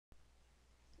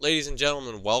Ladies and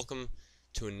gentlemen, welcome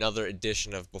to another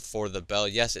edition of Before the Bell.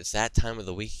 Yes, it's that time of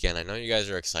the week again. I know you guys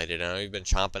are excited. I know you've been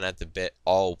chomping at the bit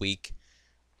all week,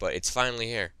 but it's finally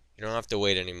here. You don't have to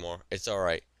wait anymore. It's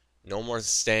alright. No more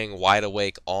staying wide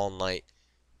awake all night,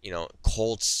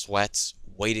 cold sweats,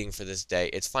 waiting for this day.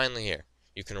 It's finally here.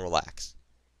 You can relax.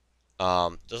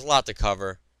 There's a lot to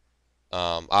cover.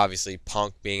 Obviously,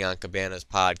 Punk being on Cabana's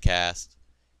podcast,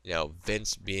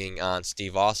 Vince being on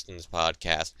Steve Austin's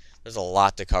podcast. There's a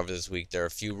lot to cover this week. There are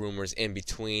a few rumors in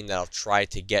between that I'll try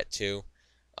to get to.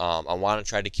 I want to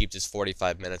try to keep this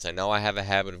 45 minutes. I know I have a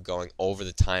habit of going over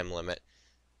the time limit.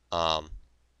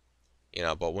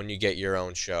 But when you get your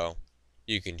own show,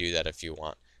 you can do that if you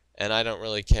want. And I don't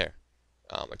really care.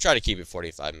 I try to keep it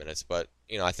 45 minutes, but,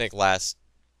 I think last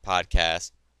podcast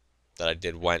that I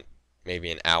did went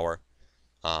maybe an hour.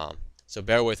 So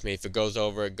bear with me. If it goes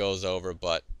over, it goes over.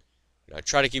 But I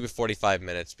try to keep it 45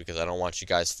 minutes because I don't want you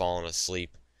guys falling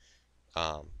asleep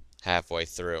halfway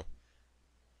through.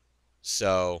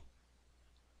 So,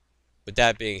 with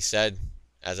that being said,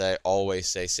 as I always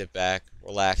say, sit back,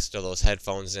 relax, throw those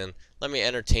headphones in. Let me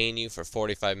entertain you for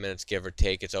 45 minutes, give or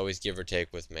take. It's always give or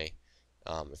take with me.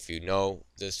 If you know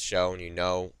this show and you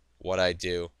know what I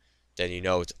do, then you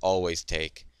know it's always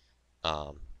take.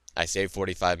 I say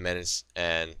 45 minutes,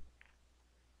 and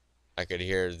I could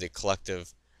hear the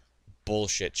collective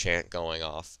bullshit chant going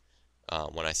off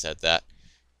when I said that.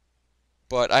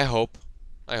 But I hope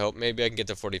maybe I can get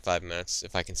to 45 minutes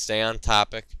if I can stay on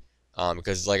topic,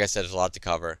 because like I said, there's a lot to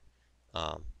cover.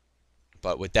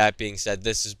 But with that being said,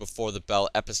 this is Before the Bell,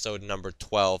 episode number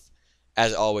 12.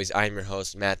 As always, I'm your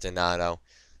host, Matt Donato.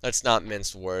 Let's not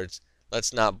mince words.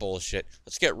 Let's not bullshit.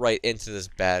 Let's get right into this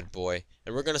bad boy.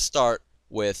 And we're going to start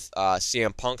with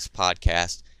CM Punk's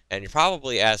podcast. And you're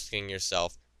probably asking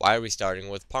yourself, why are we starting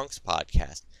with Punk's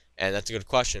podcast? And that's a good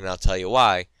question, and I'll tell you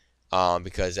why.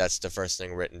 Because that's the first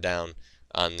thing written down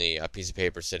on the piece of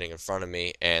paper sitting in front of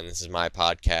me. And this is my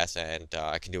podcast, and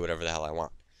I can do whatever the hell I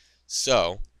want.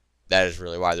 So, that is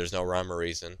really why. There's no rhyme or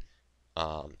reason.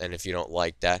 And if you don't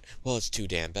like that, well, it's too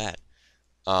damn bad.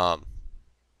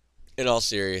 In all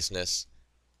seriousness,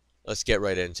 let's get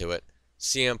right into it.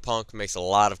 CM Punk makes a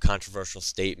lot of controversial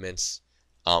statements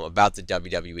about the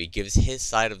WWE, gives his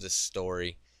side of the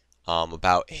story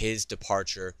about his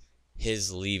departure,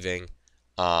 his leaving,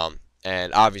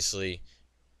 and obviously,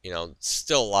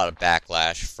 still a lot of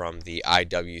backlash from the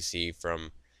IWC,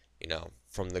 from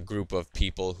the group of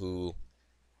people who,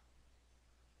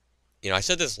 I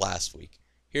said this last week.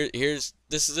 This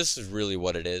is really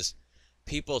what it is.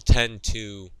 These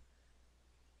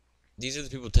are the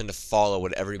people who tend to follow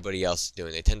what everybody else is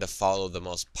doing. They tend to follow the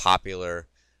most popular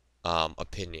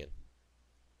opinion.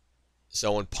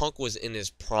 So when Punk was in his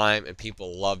prime and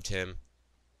people loved him,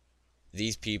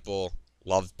 these people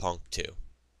loved Punk too.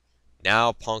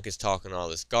 Now Punk is talking all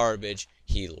this garbage.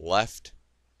 He left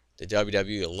the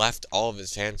WWE, left all of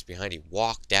his fans behind. He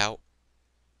walked out.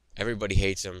 Everybody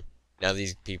hates him. Now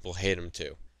these people hate him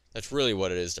too. That's really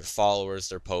what it is. They're followers,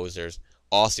 they're posers.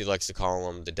 Aussie likes to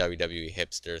call them the WWE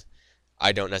hipsters.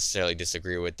 I don't necessarily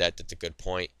disagree with that. That's a good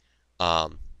point.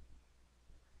 But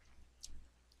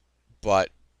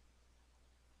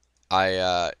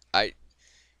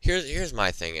here's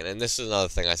my thing, and this is another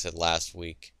thing I said last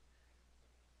week.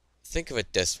 Think of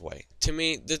it this way. To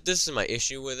me, this is my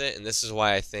issue with it, and this is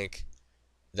why I think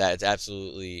that it's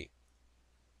absolutely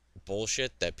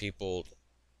bullshit that people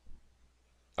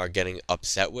are getting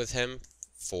upset with him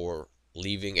for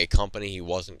leaving a company he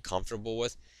wasn't comfortable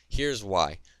with. Here's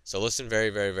why. So listen very,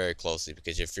 very, very closely,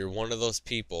 because if you're one of those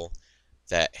people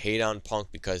that hate on Punk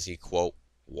because he, quote,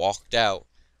 walked out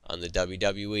on the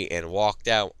WWE and walked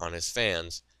out on his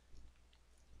fans,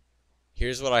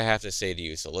 here's what I have to say to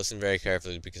you. So listen very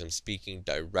carefully, because I'm speaking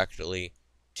directly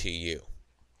to you.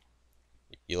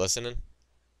 You listening?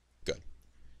 Good.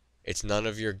 It's none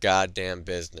of your goddamn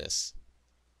business.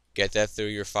 Get that through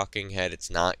your fucking head.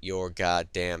 It's not your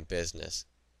goddamn business.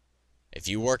 If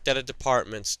you worked at a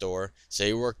department store, say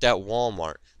you worked at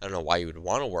Wal-Mart, I don't know why you would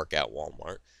want to work at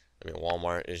Wal-Mart. I mean,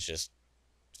 Wal-Mart is just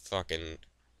fucking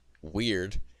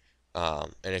weird.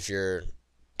 And if you're,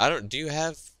 do you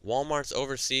have Walmarts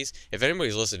overseas? If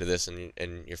anybody's listening to this and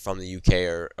you're from the UK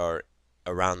or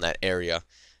around that area,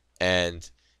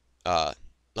 and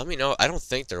let me know. I don't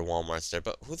think there are Walmarts there,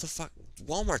 but who the fuck?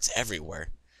 Walmart's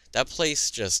everywhere. That place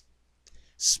just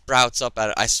sprouts up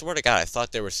I swear to God, I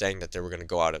thought they were saying that they were going to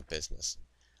go out of business.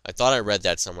 I thought I read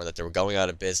that somewhere, that they were going out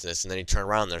of business, and then you turn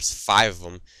around, there's 5 of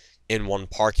them in one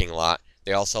parking lot.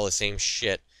 They all sell the same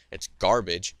shit. It's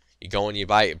garbage. You go and you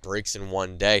buy it, it breaks in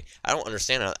one day. I don't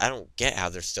understand. I don't get how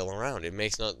they're still around. It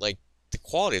makes no, like, the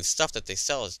quality of stuff that they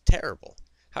sell is terrible.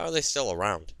 How are they still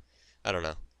around? I don't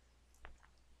know.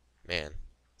 Man,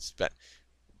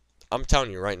 I'm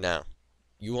telling you right now,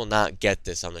 you will not get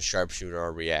this on the Sharpshooter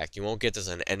or React. You won't get this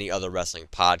on any other wrestling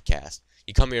podcast.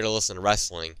 You come here to listen to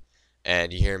wrestling,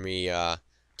 and you hear me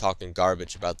talking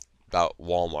garbage about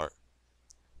Walmart.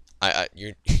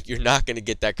 You're you're not gonna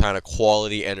get that kind of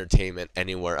quality entertainment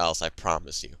anywhere else. I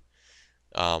promise you.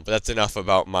 But that's enough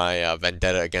about my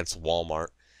vendetta against Walmart.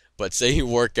 But say you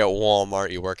work at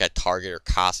Walmart, you work at Target or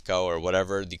Costco or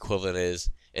whatever the equivalent is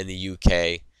in the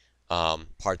UK,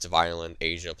 parts of Ireland,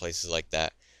 Asia, places like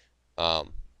that.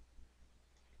 Um,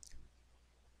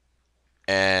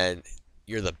 and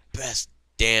you're the best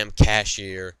damn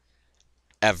cashier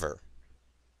ever.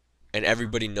 And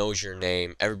everybody knows your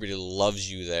name, everybody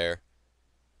loves you there.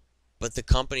 But the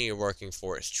company you're working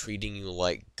for is treating you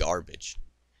like garbage.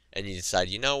 And you decide,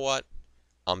 you know what?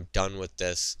 I'm done with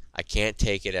this. I can't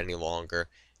take it any longer.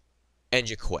 And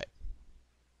you quit.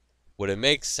 Would it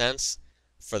make sense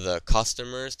for the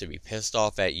customers to be pissed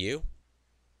off at you?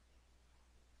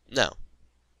 No.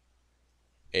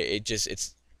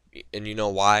 It's, and you know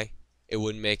why it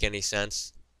wouldn't make any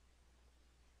sense?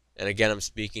 And again, I'm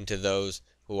speaking to those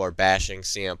who are bashing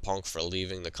CM Punk for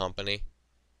leaving the company.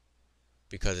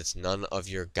 Because it's none of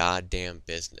your goddamn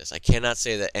business. I cannot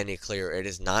say that any clearer. It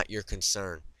is not your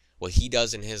concern. What he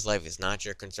does in his life is not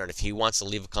your concern. If he wants to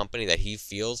leave a company that he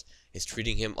feels is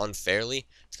treating him unfairly,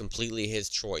 it's completely his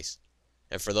choice.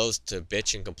 And for those to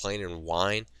bitch and complain and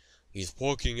whine, he's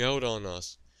walking out on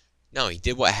us. No, he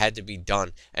did what had to be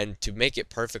done. And to make it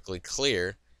perfectly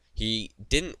clear, he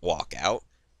didn't walk out.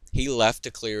 He left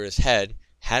to clear his head,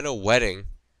 had a wedding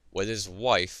with his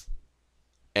wife,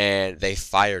 and they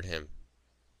fired him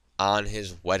on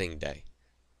his wedding day.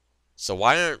 So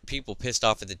why aren't people pissed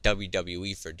off at the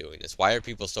WWE for doing this? Why are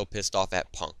people so pissed off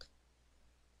at Punk?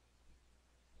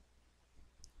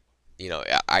 You know,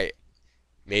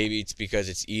 maybe it's because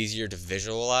it's easier to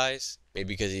visualize. Maybe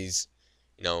because it's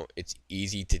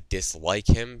easy to dislike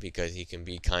him because he can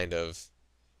be kind of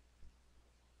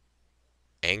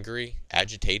angry,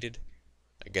 agitated.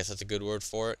 I guess that's a good word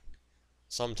for it.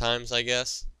 Sometimes, I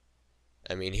guess.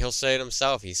 I mean, he'll say it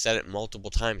himself. He said it multiple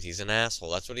times. He's an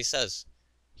asshole. That's what he says.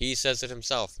 He says it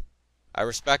himself. I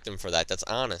respect him for that. That's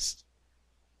honest.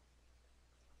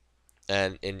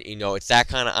 And it's that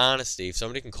kind of honesty. If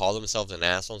somebody can call themselves an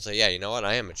asshole and say, yeah, you know what,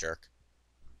 I am a jerk.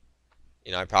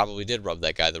 I probably did rub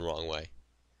that guy the wrong way.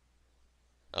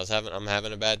 I'm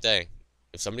having a bad day.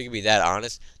 If somebody can be that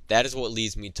honest, that is what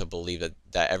leads me to believe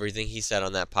that everything he said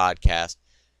on that podcast,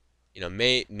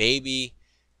 maybe,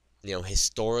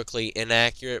 historically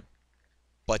inaccurate,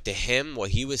 but to him, what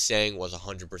he was saying was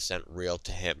 100% real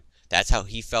to him. That's how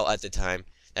he felt at the time.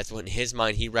 That's what in his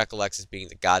mind he recollects as being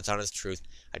the God's honest truth.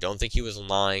 I don't think he was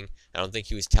lying. I don't think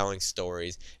he was telling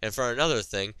stories. And for another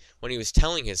thing, when he was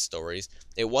telling his stories,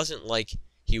 it wasn't like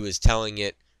he was telling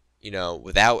it,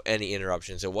 without any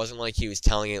interruptions. It wasn't like he was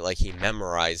telling it like he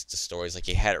memorized the stories, like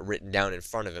he had it written down in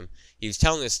front of him. He was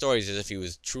telling the stories as if he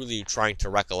was truly trying to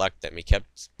recollect them. He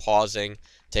kept pausing,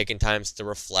 taking times to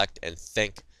reflect and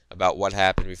think about what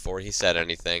happened before he said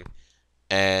anything.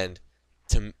 And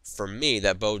for me,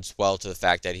 that bodes well to the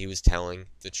fact that he was telling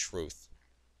the truth.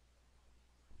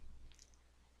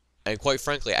 And quite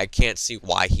frankly, I can't see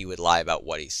why he would lie about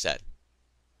what he said.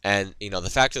 And, the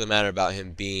fact of the matter about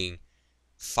him being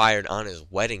fired on his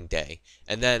wedding day,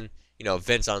 and then,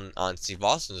 Vince on Steve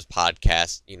Austin's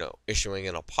podcast, issuing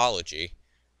an apology,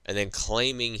 and then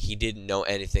claiming he didn't know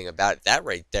anything about it, that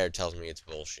right there tells me it's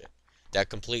bullshit. That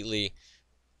completely,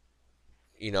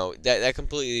 that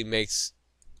completely makes,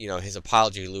 his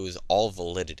apology lose all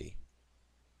validity.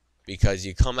 Because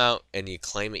you come out and you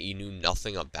claim that you knew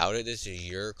nothing about it. This is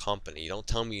your company. You don't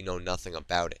tell me you know nothing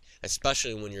about it.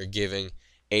 Especially when you're giving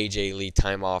AJ Lee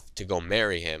time off to go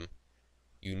marry him.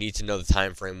 You need to know the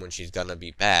time frame when she's going to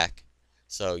be back.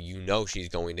 So she's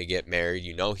going to get married.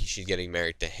 She's getting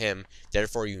married to him.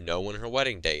 Therefore, when her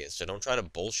wedding day is. So don't try to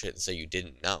bullshit and say you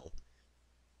didn't know.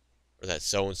 Or that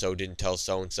so-and-so didn't tell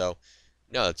so-and-so.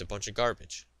 No, that's a bunch of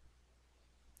garbage.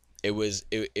 It was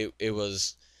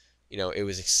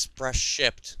express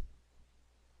shipped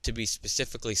to be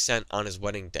specifically sent on his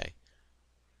wedding day.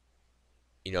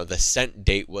 The sent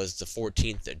date was the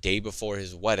 14th, the day before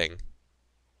his wedding.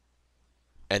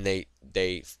 And they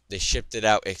shipped it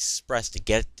out express to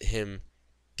get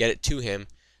it to him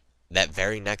that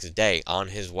very next day on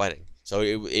his wedding. So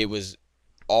it was,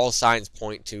 all signs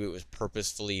point to it was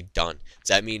purposefully done. Does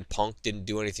that mean Punk didn't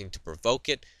do anything to provoke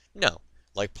it? No.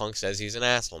 Like Punk says, he's an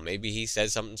asshole. Maybe he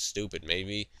said something stupid.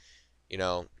 Maybe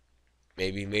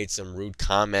he made some rude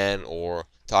comment or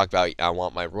talked about, I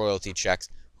want my royalty checks.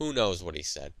 Who knows what he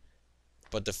said.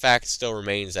 But the fact still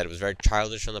remains that it was very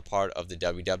childish on the part of the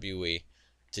WWE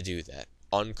to do that.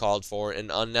 Uncalled for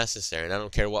and unnecessary. And I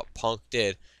don't care what Punk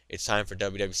did. It's time for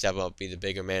WWE to step up, be the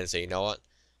bigger man, and say, you know what?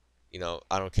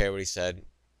 I don't care what he said.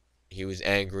 He was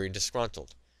angry and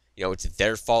disgruntled. It's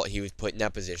their fault he was put in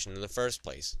that position in the first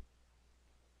place.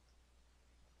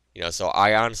 So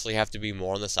I honestly have to be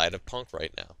more on the side of Punk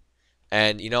right now.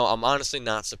 And, I'm honestly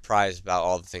not surprised about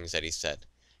all the things that he said.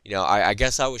 I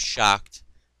guess I was shocked,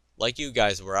 like you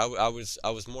guys were. I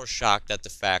was more shocked at the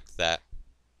fact that,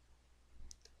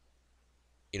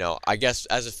 I guess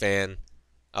as a fan,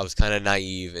 I was kind of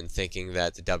naive in thinking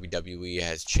that the WWE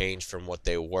has changed from what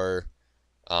they were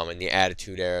in the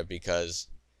Attitude Era because,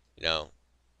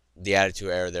 the Attitude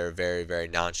Era, they're very, very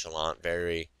nonchalant,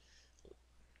 very,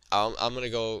 I'm going to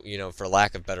go, for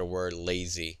lack of a better word,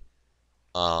 lazy.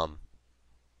 Um,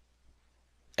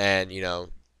 and,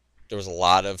 there was a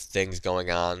lot of things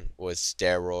going on with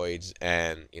steroids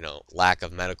and, lack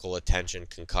of medical attention,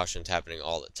 concussions happening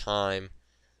all the time.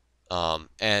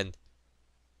 And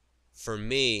for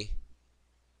me,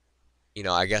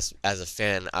 I guess as a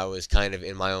fan, I was kind of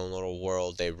in my own little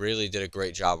world. They really did a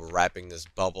great job of wrapping this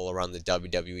bubble around the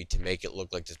WWE to make it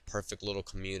look like this perfect little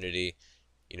community,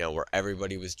 where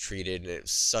everybody was treated, and it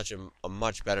was such a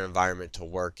much better environment to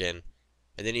work in.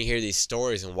 And then you hear these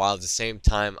stories, and while at the same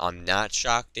time I'm not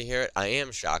shocked to hear it, I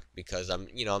am shocked because I'm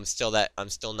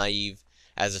still naive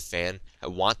as a fan. I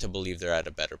want to believe they're at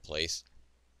a better place,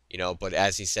 but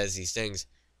as he says these things,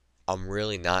 I'm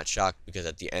really not shocked because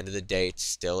at the end of the day, it's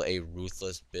still a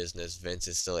ruthless business. Vince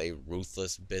is still a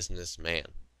ruthless businessman.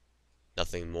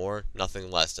 Nothing more, nothing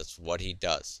less. That's what he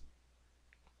does.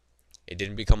 It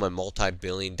didn't become a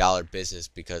multi-billion-dollar business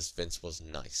because Vince was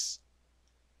nice.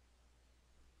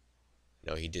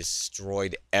 He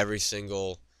destroyed every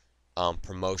single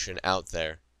promotion out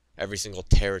there, every single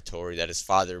territory that his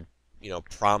father,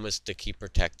 promised to keep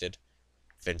protected.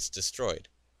 Vince destroyed.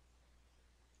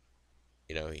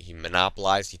 He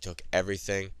monopolized, he took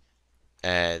everything,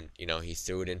 and, he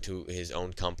threw it into his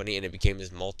own company, and it became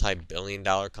his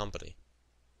multi-billion-dollar company.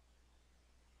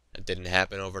 It didn't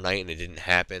happen overnight, and it didn't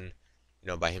happen,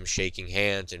 by him shaking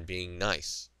hands and being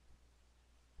nice.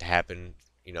 It happened,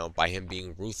 by him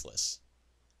being ruthless.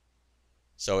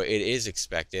 So it is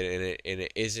expected, and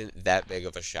it isn't that big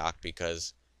of a shock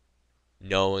because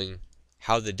knowing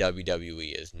how the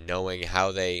WWE is, knowing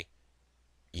how they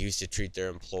used to treat their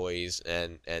employees,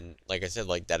 and like I said,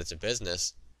 like that it's a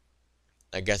business,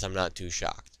 I guess I'm not too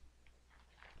shocked.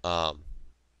 What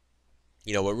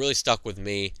really stuck with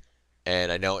me,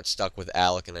 and I know it stuck with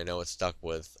Alec, and I know it stuck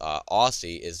with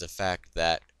Aussie, is the fact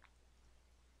that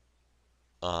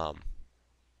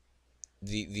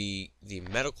the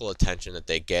medical attention that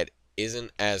they get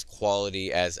isn't as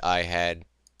quality as I had,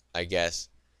 I guess,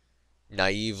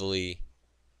 naively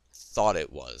thought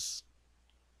it was.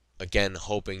 Again,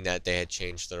 hoping that they had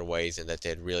changed their ways and that they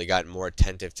had really gotten more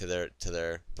attentive to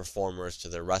their performers, to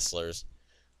their wrestlers,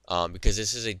 because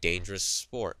this is a dangerous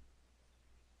sport.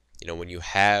 When you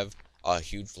have a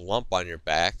huge lump on your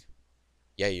back,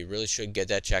 yeah, you really should get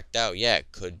that checked out. Yeah,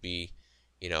 it could be,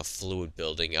 fluid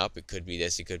building up. It could be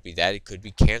this, it could be that, it could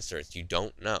be cancerous. You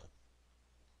don't know.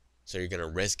 So you're going to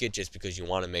risk it just because you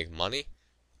want to make money?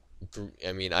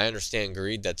 I mean, I understand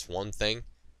greed, that's one thing.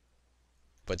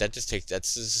 But that's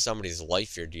just somebody's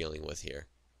life you're dealing with here.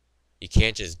 You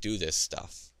can't just do this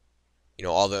stuff.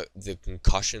 All the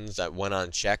concussions that went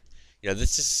unchecked.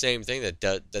 This is the same thing that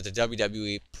the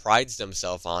WWE prides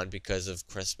themselves on because of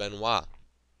Chris Benoit.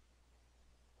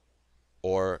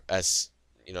 Or, as,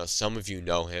 some of you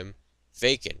know him,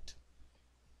 Vacant.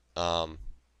 But,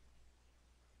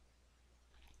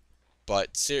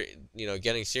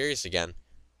 getting serious again,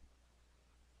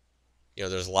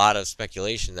 there's a lot of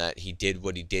speculation that he did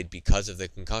what he did because of the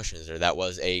concussions, or that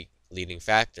was a leading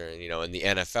factor. And, in the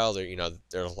NFL,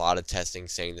 there's a lot of testing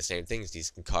saying the same things.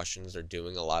 These concussions are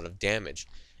doing a lot of damage.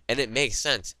 And it makes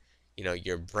sense.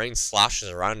 Your brain sloshes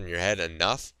around in your head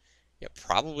enough, you're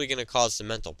probably going to cause some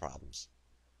mental problems.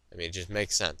 I mean, it just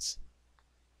makes sense.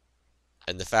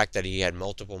 And the fact that he had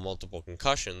multiple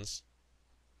concussions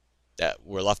that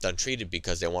were left untreated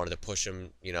because they wanted to push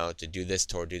him, to do this,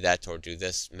 toward do that, toward do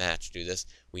this match, do this.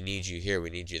 We need you here, we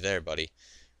need you there, buddy.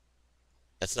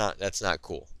 That's not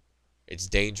cool. It's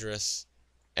dangerous,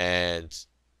 and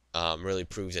really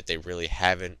proves that they really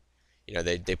haven't.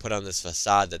 They put on this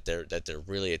facade that they're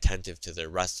really attentive to their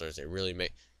wrestlers. They really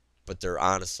make, but they're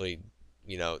honestly,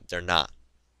 they're not.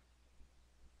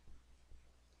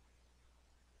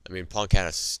 I mean, Punk had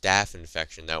a staph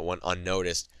infection that went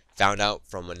unnoticed. Found out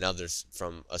from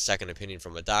a second opinion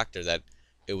from a doctor that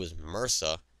it was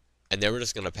MRSA, and they were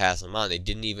just going to pass him on. They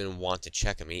didn't even want to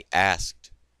check him. He asked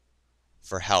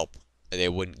for help, and they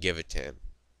wouldn't give it to him.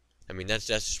 I mean, that's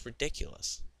just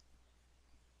ridiculous.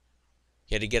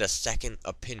 He had to get a second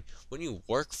opinion. When you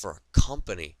work for a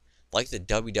company like the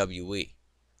WWE,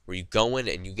 where you go in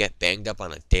and you get banged up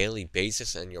on a daily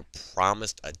basis and you're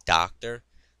promised a doctor,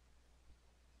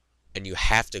 and you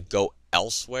have to go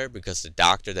elsewhere because the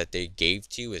doctor that they gave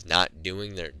to you is not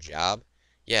doing their job,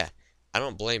 yeah, I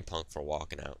don't blame Punk for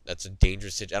walking out. That's a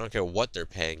dangerous situation. I don't care what they're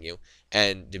paying you.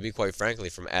 And to be quite frankly,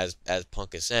 from as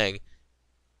Punk is saying,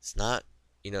 it's not,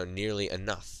 nearly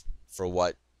enough for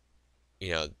what,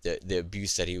 the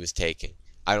abuse that he was taking.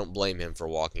 I don't blame him for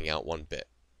walking out one bit.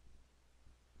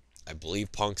 I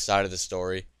believe Punk's side of the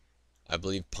story. I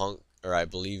believe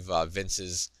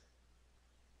Vince's,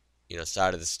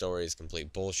 side of the story is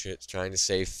complete bullshit. It's trying to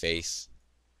save face.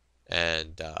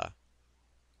 And,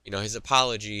 his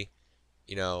apology,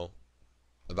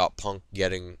 about Punk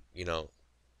getting,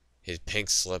 his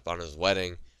pink slip on his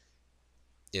wedding,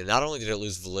 not only did it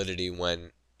lose validity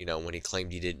when he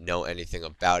claimed he didn't know anything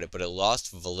about it, but it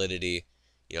lost validity,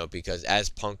 because as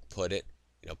Punk put it,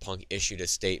 Punk issued a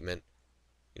statement.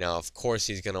 Of course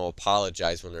he's going to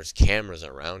apologize when there's cameras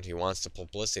around. He wants the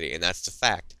publicity, and that's the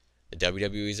fact. The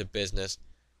WWE is a business,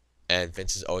 and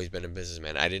Vince has always been a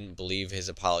businessman. I didn't believe his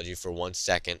apology for 1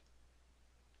 second,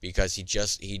 because he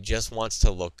just wants to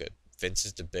look good. Vince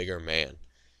is the bigger man.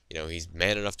 He's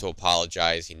man enough to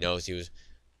apologize. He knows he was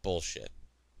bullshit.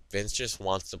 Vince just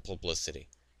wants the publicity.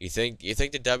 You think the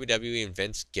WWE and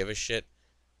Vince give a shit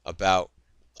about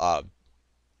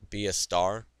be a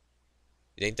star?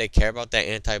 You think they care about that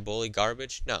anti-bully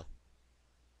garbage? No.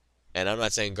 And I'm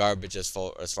not saying garbage as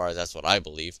far as that's what I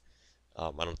believe.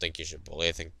 I don't think you should bully.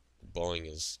 I think bullying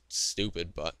is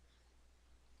stupid, but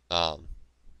I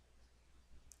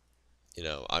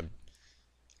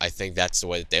think that's the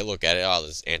way that they look at it. Oh,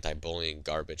 this anti-bullying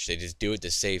garbage. They just do it to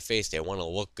save face. They want to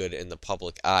look good in the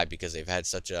public eye because they've had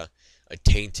such a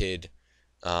tainted,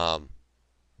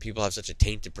 people have such a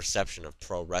tainted perception of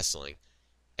pro wrestling.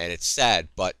 And it's sad,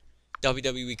 but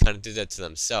WWE kind of did that to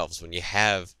themselves. When you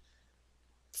have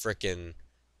frickin',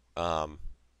 I'm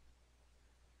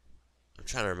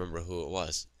trying to remember who it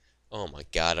was. Oh my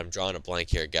god, I'm drawing a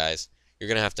blank here, guys. You're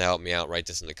going to have to help me out. Write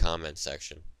this in the comments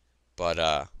section.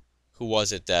 But, who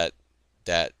was it that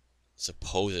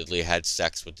supposedly had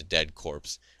sex with the dead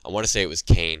corpse? I want to say it was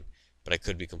Kane, but I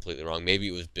could be completely wrong. Maybe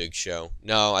it was Big Show.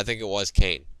 No, I think it was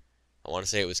Kane. I want to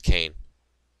say it was Kane.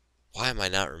 Why am I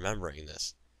not remembering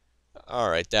this?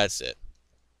 Alright, that's it.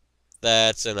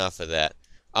 That's enough of that.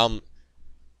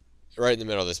 Right in the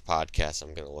middle of this podcast,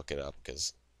 I'm going to look it up,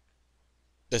 because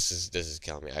this is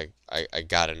killing me. I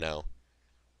gotta know.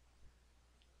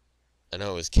 I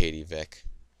know it was Katie Vick,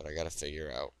 but I gotta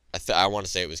figure out. I want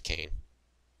to say it was Kane.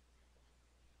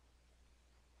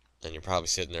 And you're probably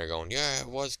sitting there going, yeah, it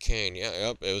was Kane. Yeah,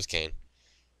 yep, it was Kane.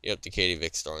 Yep, the Katie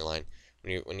Vick storyline.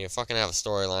 When you fucking have a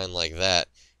storyline like that,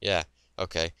 yeah,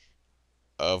 okay.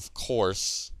 Of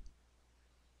course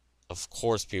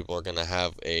people are going to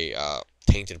have a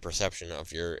tainted perception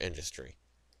of your industry.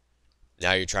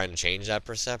 Now you're trying to change that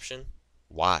perception?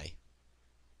 Why?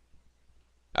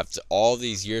 After all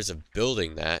these years of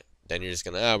building that, then you're just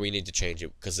going to, we need to change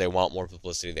it because they want more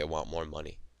publicity, they want more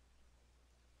money.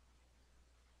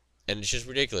 And it's just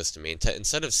ridiculous to me.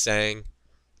 Instead of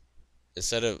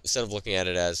looking at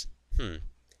it as,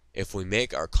 if we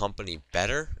make our company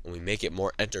better and we make it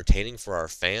more entertaining for our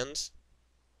fans,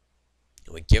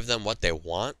 and we give them what they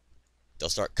want, they'll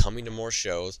start coming to more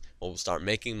shows, we'll start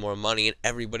making more money, and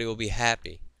everybody will be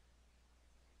happy.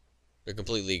 They're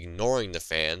completely ignoring the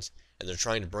fans, and they're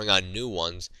trying to bring on new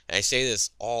ones. And I say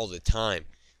this all the time,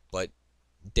 but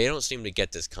they don't seem to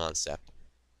get this concept.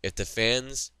 If the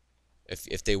fans,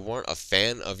 if they weren't a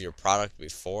fan of your product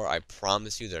before, I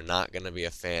promise you they're not going to be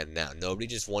a fan now. Nobody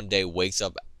just one day wakes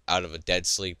up out of a dead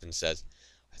sleep and says,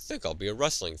 I think I'll be a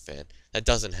wrestling fan. That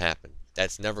doesn't happen.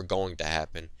 That's never going to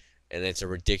happen. And it's a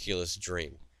ridiculous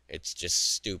dream. It's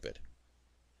just stupid.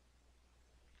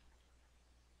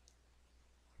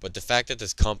 But the fact that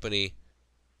this company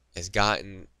has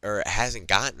gotten, or hasn't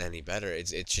gotten any better,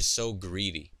 it's just so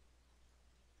greedy.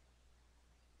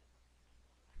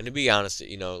 And to be honest,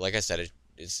 like I said,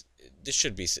 this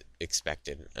should be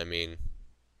expected. I mean,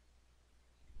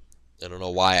 I don't know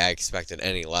why I expected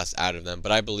any less out of them,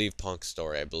 but I believe Punk's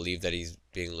story. I believe that he's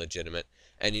being legitimate.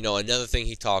 And, another thing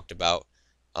he talked about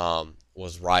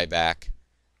was Ryback.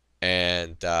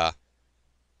 And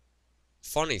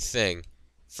funny thing,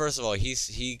 first of all,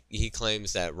 he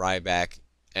claims that Ryback,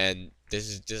 and this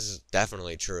is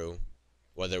definitely true,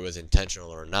 whether it was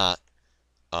intentional or not,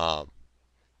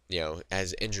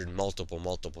 has injured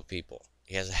multiple people.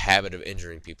 He has a habit of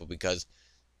injuring people because,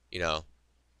 you know,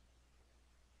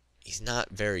 he's not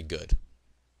very good.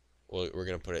 Well, we're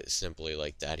going to put it simply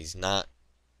like that. He's not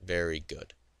very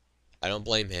good. I don't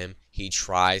blame him. He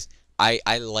tries. I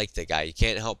like the guy. You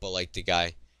can't help but like the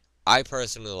guy. I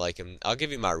personally like him. I'll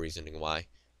give you my reasoning why.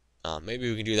 Maybe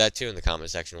we can do that too in the comment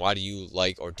section. Why do you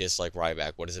like or dislike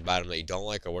Ryback? What is it about him that you don't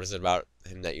like, or what is it about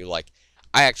him that you like?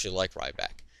 I actually like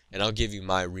Ryback, and I'll give you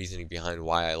my reasoning behind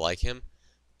why I like him.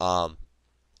 Um,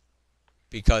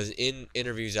 because in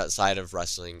interviews outside of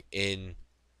wrestling, in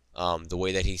the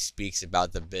way that he speaks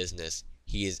about the business,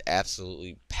 he is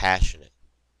absolutely passionate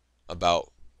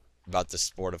about the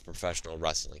sport of professional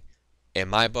wrestling. In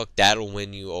my book, that'll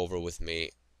win you over with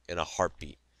me in a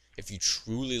heartbeat. If you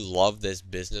truly love this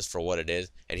business for what it is,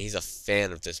 and he's a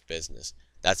fan of this business,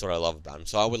 that's what I love about him.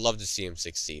 So I would love to see him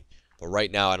succeed. But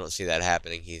right now, I don't see that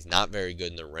happening. He's not very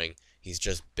good in the ring. He's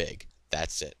just big.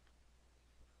 That's it.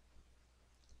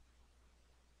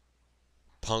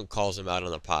 Punk calls him out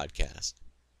on the podcast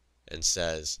and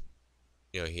says,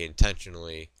 he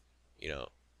intentionally, you know,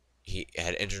 he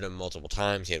had injured him multiple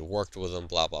times. He had worked with him,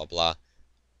 blah, blah, blah.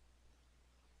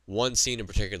 One scene in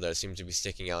particular that seems to be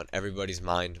sticking out in everybody's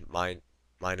mind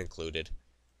included,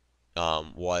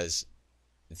 was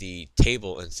the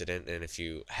table incident. And if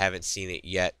you haven't seen it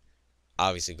yet,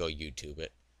 obviously go YouTube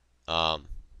it.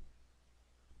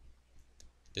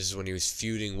 This is when he was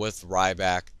feuding with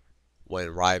Ryback, when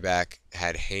Ryback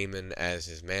had Heyman as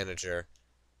his manager.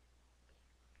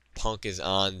 Punk is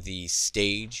on the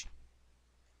stage,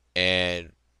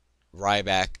 and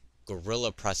Ryback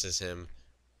gorilla presses him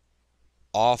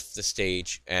off the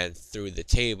stage and through the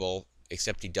table,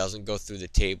 except he doesn't go through the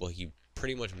table. He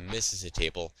pretty much misses the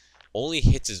table, only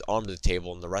hits his arm to the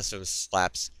table, and the rest of him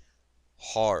slaps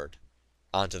hard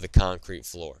onto the concrete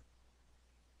floor.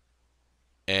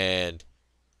 And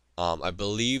I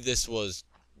believe this was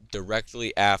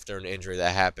directly after an injury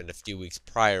that happened a few weeks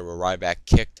prior where Ryback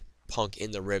kicked Punk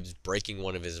in the ribs, breaking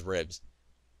one of his ribs.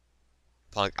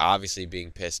 Punk obviously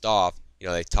being pissed off.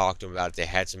 They talked to him about it. They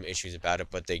had some issues about it,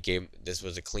 but this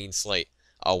was a clean slate.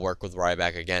 I'll work with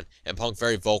Ryback again. And Punk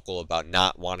very vocal about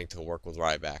not wanting to work with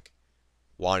Ryback,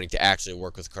 wanting to actually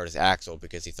work with Curtis Axel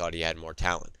because he thought he had more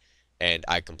talent. And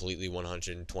I completely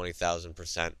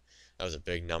 120,000%. That was a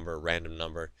big number, a random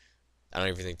number. I don't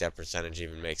even think that percentage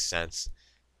even makes sense.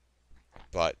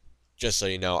 But just so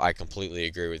you know, I completely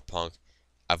agree with Punk.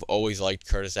 I've always liked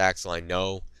Curtis Axel. I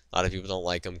know a lot of people don't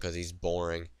like him because he's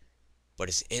boring, but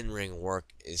his in-ring work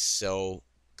is so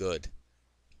good.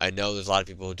 I know there's a lot of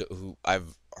people who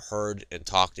I've heard and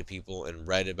talked to people and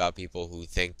read about people who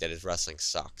think that his wrestling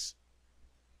sucks.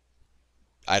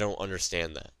 I don't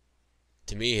understand that.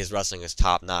 To me, his wrestling is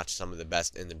top-notch, some of the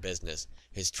best in the business.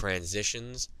 His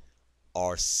transitions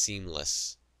are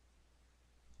seamless.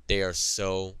 They are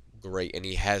so great, and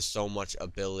he has so much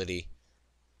ability.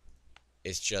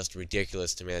 It's just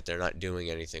ridiculous to me that they're not doing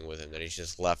anything with him, that he's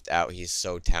just left out. He's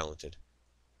so talented.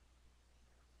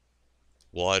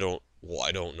 Well, I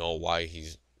don't know why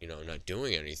he's, not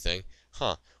doing anything.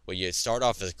 Huh. Well, you start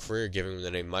off his career giving him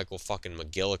the name Michael fucking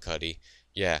McGillicuddy.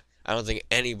 Yeah, I don't think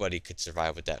anybody could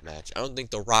survive with that match. I don't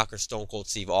think The Rock or Stone Cold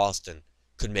Steve Austin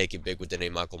could make it big with the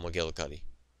name Michael McGillicuddy.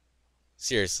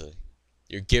 Seriously.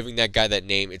 You're giving that guy that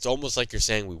name. It's almost like you're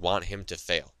saying we want him to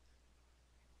fail.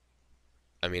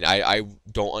 I mean, I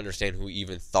don't understand who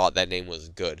even thought that name was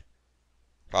good.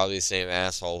 Probably the same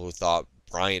asshole who thought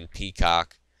Brian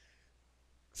Peacock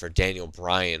for Daniel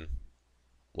Bryan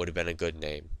would have been a good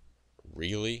name.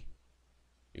 Really?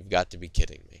 You've got to be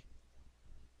kidding me.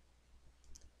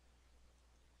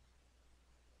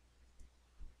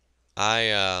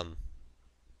 I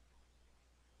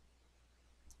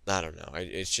don't know.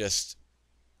 It's just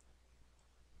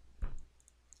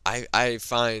I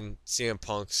find CM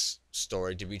Punk's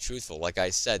story to be truthful. Like I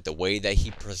said, the way that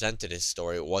he presented his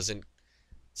story, it wasn't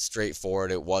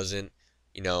straightforward. It wasn't,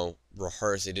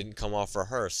 rehearsed. It didn't come off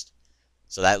rehearsed.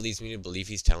 So that leads me to believe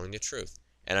he's telling the truth.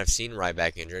 And I've seen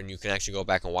Ryback injured, and you can actually go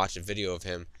back and watch a video of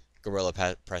him gorilla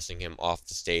pressing him off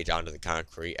the stage onto the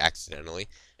concrete accidentally.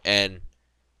 And,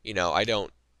 I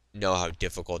don't know how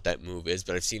difficult that move is,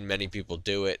 but I've seen many people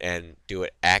do it and do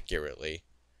it accurately.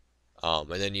 And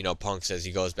then, Punk says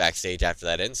he goes backstage after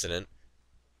that incident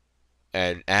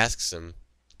and asks him,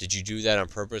 did you do that on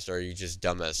purpose, or are you just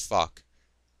dumb as fuck?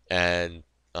 And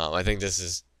I think this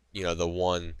is, the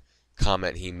one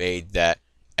comment he made that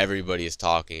everybody is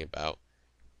talking about.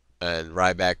 And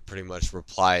Ryback pretty much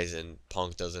replies, and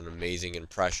Punk does an amazing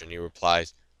impression. He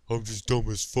replies, I'm just dumb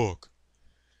as fuck.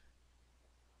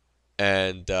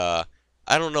 And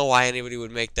I don't know why anybody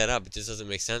would make that up. It just doesn't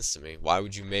make sense to me. Why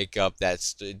would you make up that?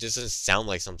 It just doesn't sound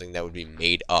like something that would be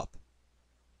made up.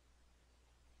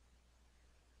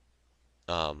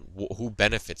 Who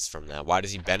benefits from that? Why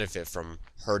does he benefit from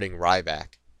hurting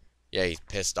Ryback? Yeah, he's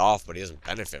pissed off, but he doesn't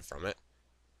benefit from it.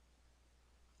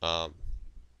 Um,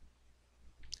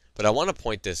 but I want to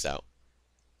point this out,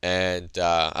 and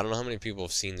I don't know how many people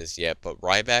have seen this yet, but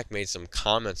Ryback made some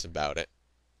comments about it,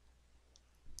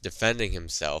 defending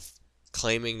himself,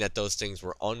 claiming that those things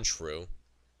were untrue,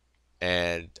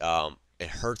 and it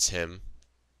hurts him.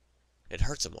 It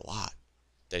hurts him a lot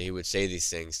that he would say these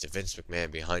things to Vince McMahon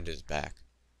behind his back.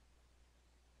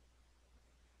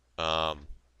 Um,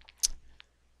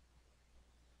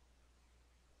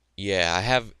 yeah, I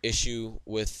have issue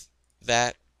with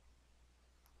that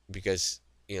because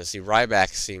see, Ryback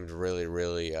seemed really,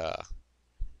 really.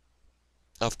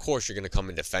 Of course, you're gonna come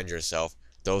and defend yourself.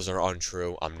 Those are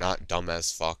untrue. I'm not dumb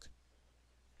as fuck.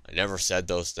 I never said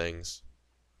those things.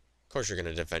 Of course, you're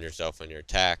gonna defend yourself when you're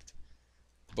attacked.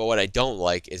 But what I don't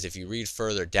like is if you read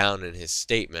further down in his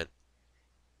statement,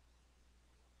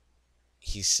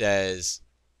 he says,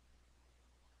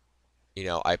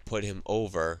 I put him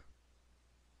over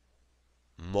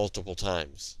multiple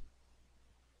times.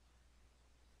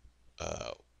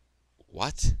 Uh,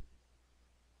 what?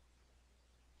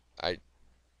 I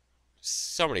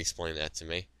Somebody explain that to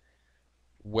me.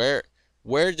 Where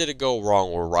where did it go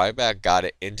wrong where Ryback got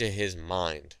it into his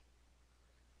mind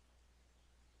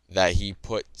that he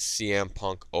put CM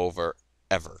Punk over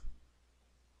ever?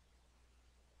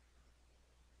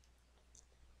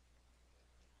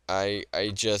 I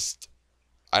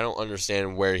don't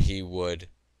understand where he would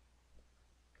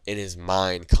in his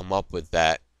mind come up with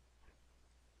that,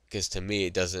 because to me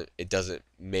it doesn't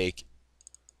make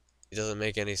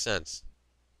any sense.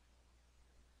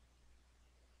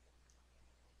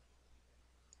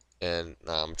 And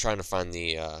I'm trying to find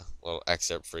the little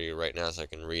excerpt for you right now so I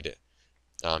can read it.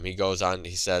 He goes on,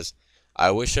 he says,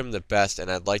 I wish him the best, and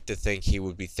I'd like to think he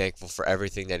would be thankful for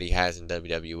everything that he has in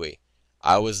WWE.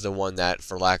 I was the one that,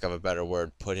 for lack of a better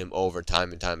word, put him over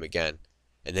time and time again.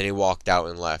 And then he walked out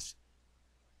and left.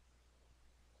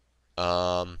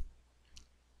 Um,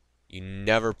 you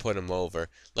never put him over.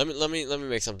 Let me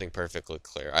make something perfectly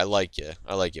clear. I like you.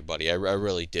 I like you, buddy. I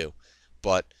really do.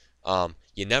 But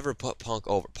you never put Punk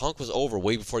over. Punk was over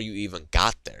way before you even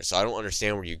got there. So I don't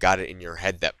understand where you got it in your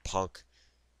head that Punk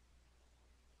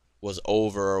was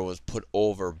over or was put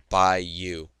over by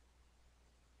you.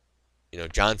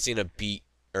 John Cena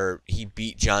he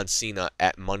beat John Cena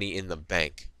at Money in the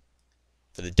Bank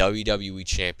for the WWE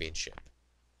Championship.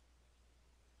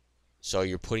 So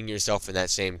you're putting yourself in that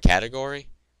same category?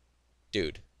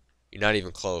 Dude, you're not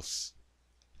even close.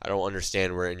 I don't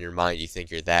understand where in your mind you think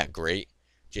you're that great.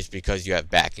 Just because you have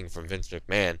backing from Vince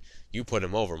McMahon, you put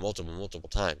him over multiple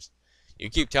times. You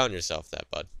keep telling yourself that,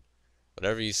 bud.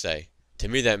 Whatever you say. To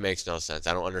me, that makes no sense.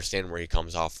 I don't understand where he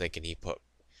comes off thinking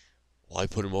I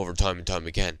put him over time and time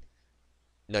again.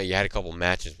 No, you had a couple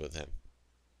matches with him.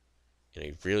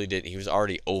 He really didn't. He was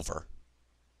already over.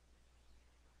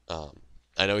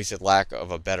 I know he said lack of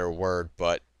a better word,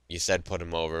 but you said put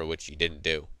him over, which you didn't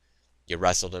do. You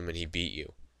wrestled him and he beat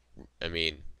you. I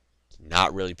mean,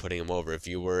 not really putting him over. If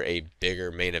you were a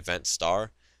bigger main event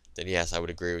star, then yes, I would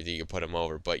agree with you. You put him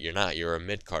over, but you're not. You're a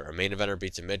mid-carder. A main eventer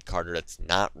beats a mid-carder. That's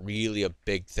not really a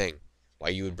big thing. Why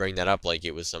you would bring that up like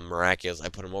it was some miraculous, I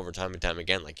put him over time and time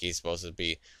again, like he's supposed to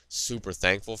be super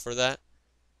thankful for that?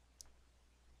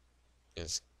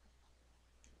 Is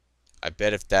I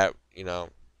bet if that, I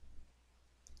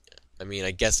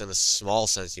guess in a small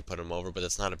sense you put him over, but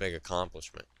it's not a big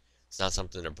accomplishment. It's not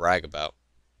something to brag about.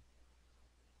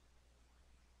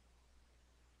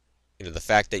 The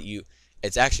fact that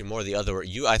it's actually more the other way.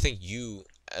 I think you,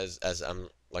 as I'm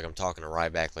talking to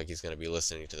Ryback like he's going to be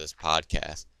listening to this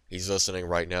podcast. He's listening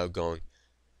right now going,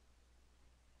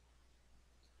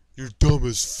 you're dumb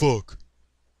as fuck.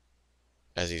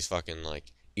 As he's fucking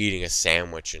like eating a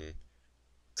sandwich and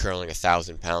curling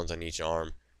 1,000 pounds on each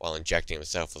arm while injecting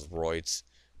himself with roids.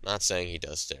 Not saying he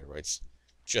does steroids.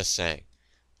 Just saying.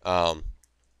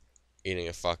 Eating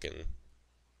a fucking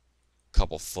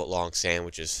couple foot-long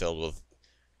sandwiches filled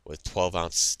with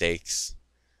 12-ounce steaks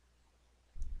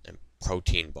and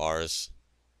protein bars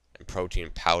and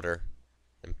protein powder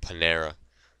and Panera.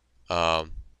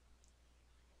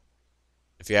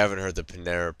 If you haven't heard the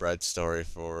Panera Bread story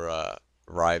for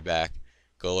Ryback,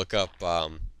 go look up.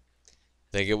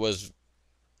 Think it was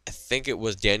I think it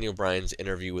was Daniel Bryan's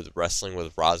interview with Wrestling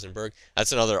with Rosenberg.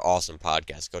 That's another awesome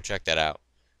podcast. Go check that out.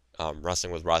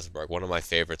 Wrestling with Rosenberg, one of my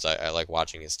favorites. I like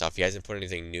watching his stuff. He hasn't put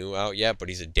anything new out yet, but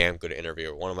he's a damn good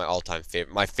interviewer. One of my all-time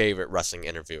favorite, my favorite wrestling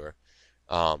interviewer.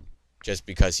 Um, just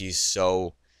because he's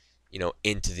so,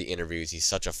 into the interviews. He's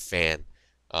such a fan.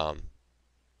 Um,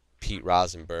 Pete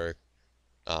Rosenberg,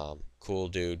 cool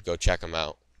dude. Go check him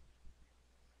out.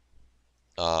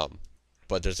 Um,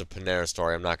 but there's a Panera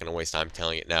story. I'm not gonna waste time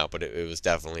telling it now, but it was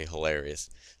definitely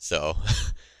hilarious. So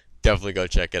definitely go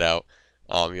check it out.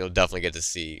 You'll definitely get to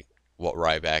see what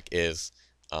Ryback is.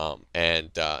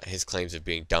 And his claims of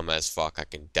being dumb as fuck,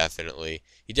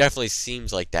 he definitely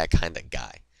seems like that kind of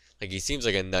guy. Like, he seems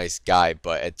like a nice guy,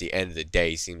 but at the end of the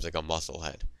day, he seems like a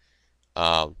musclehead.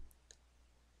 Um,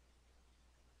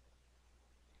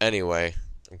 anyway,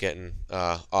 I'm getting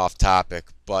off topic,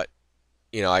 but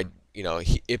I,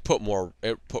 it put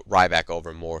Ryback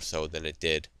over more so than it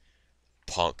did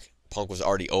Punk. Punk was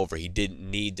already over. He didn't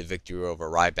need the victory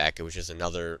over Ryback. It was just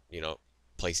another,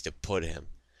 place to put him,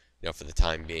 for the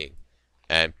time being.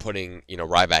 And putting,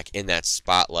 Ryback in that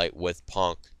spotlight with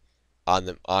Punk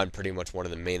on pretty much one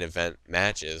of the main event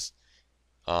matches,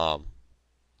 um,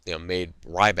 made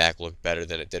Ryback look better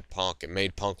than it did Punk. It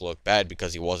made Punk look bad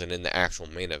because he wasn't in the actual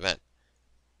main event.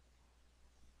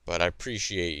 But I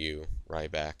appreciate you,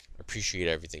 Ryback. I appreciate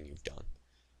everything you've done.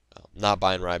 Not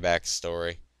buying Ryback's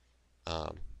story.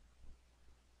 Um,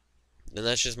 and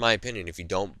that's just my opinion. If you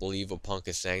don't believe what Punk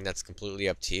is saying, that's completely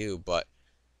up to you. But,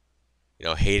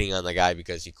 hating on the guy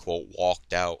because he, quote,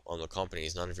 walked out on the company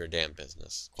is none of your damn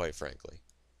business, quite frankly.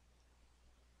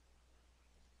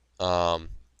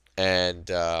 And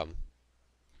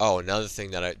oh, another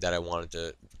thing that I wanted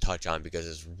to touch on because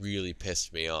it's really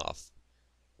pissed me off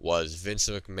was Vince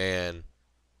McMahon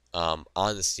on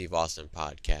the Steve Austin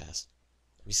podcast.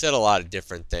 He said a lot of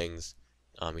different things.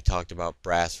 He talked about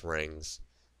brass rings.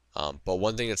 But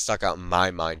one thing that stuck out in my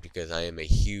mind, because I am a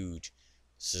huge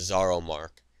Cesaro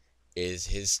mark, is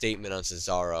his statement on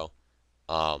Cesaro.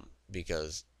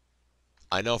 Because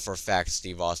I know for a fact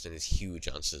Steve Austin is huge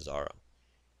on Cesaro.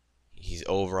 He's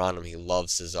over on him. He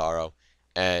loves Cesaro.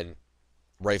 And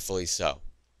rightfully so.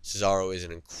 Cesaro is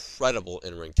an incredible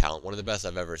in-ring talent. One of the best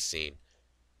I've ever seen.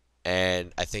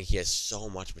 And I think he has so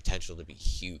much potential to be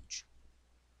huge.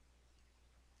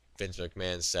 Vince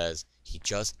McMahon says he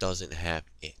just doesn't have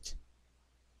it.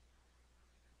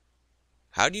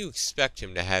 How do you expect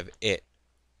him to have it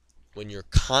when you're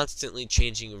constantly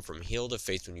changing him from heel to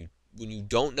face, when you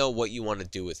don't know what you want to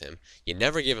do with him? You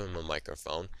never give him a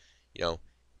microphone.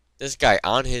 This guy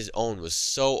on his own was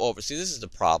so over. See, this is the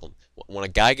problem. When a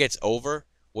guy gets over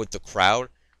with the crowd,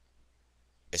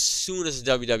 as soon as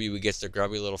the WWE gets their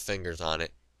grubby little fingers on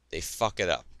it, they fuck it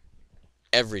up.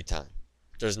 Every time.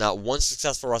 There's not one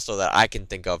successful wrestler that I can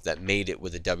think of that made it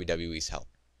with the WWE's help.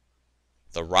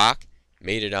 The Rock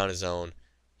made it on his own.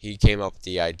 He came up with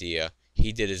the idea.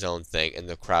 He did his own thing, and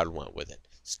the crowd went with it.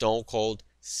 Stone Cold,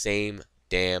 same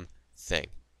damn thing.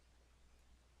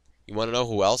 You want to know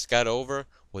who else got over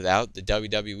without the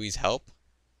WWE's help?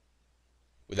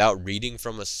 Without reading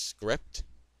from a script?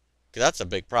 Because that's a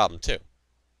big problem, too.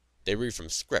 They read from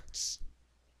scripts.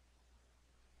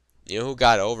 You know who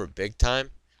got over big time?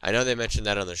 I know they mentioned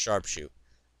that on the Sharpshoot.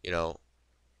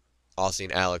 Aussie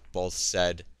and Alec both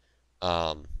said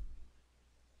that,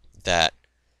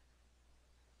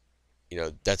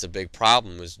 that's a big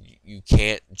problem, is you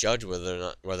can't judge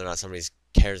whether or not somebody's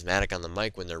charismatic on the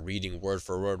mic when they're reading word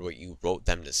for word what you wrote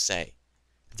them to say.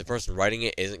 If the person writing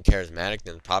it isn't charismatic,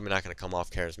 then it's probably not going to come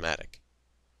off charismatic.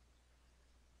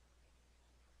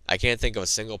 I can't think of a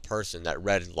single person that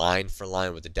read line for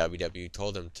line what the WWE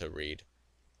told them to read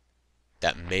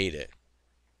that made it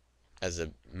as a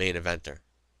main eventer.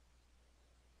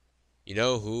 You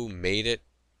know who made it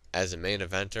as a main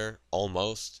eventer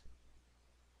almost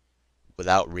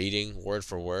without reading word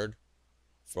for word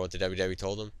for what the WWE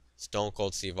told him? Stone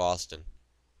Cold Steve Austin,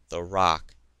 The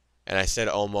Rock. And I said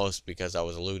almost because I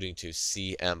was alluding to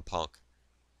CM Punk.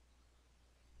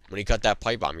 When he cut that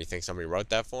pipe bomb, you think somebody wrote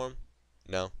that for him?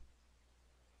 No.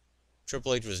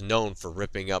 Triple H was known for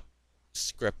ripping up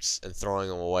scripts and throwing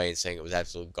them away and saying it was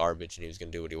absolute garbage and he was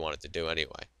going to do what he wanted to do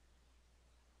anyway.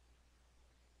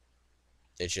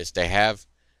 It's just they have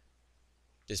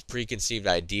this preconceived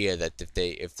idea that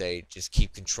if they just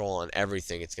keep control on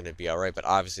everything, it's going to be alright. But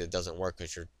obviously it doesn't work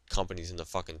because your company's in the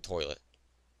fucking toilet.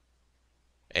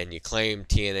 And you claim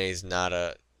TNA's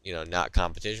not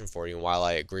competition for you. And while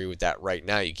I agree with that right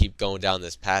now, you keep going down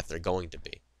this path, they're going to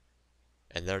be.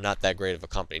 And they're not that great of a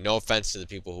company. No offense to the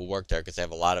people who work there, because they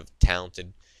have a lot of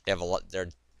talented. They have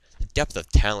the depth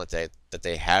of talent that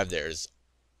they have there is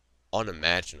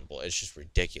unimaginable. It's just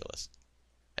ridiculous.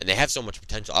 And they have so much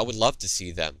potential. I would love to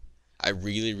see them. I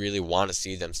really, really want to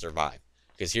see them survive.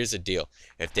 Because here's the deal.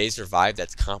 If they survive,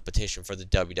 that's competition for the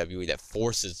WWE that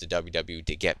forces the WWE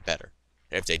to get better.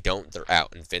 And if they don't, they're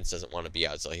out. And Vince doesn't want to be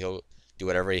out, so he'll do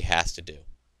whatever he has to do.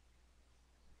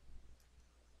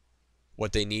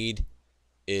 What they need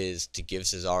is to give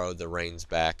Cesaro the reins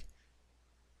back.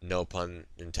 No pun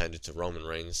intended to Roman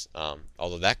Reigns.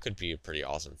 Although that could be a pretty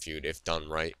awesome feud if done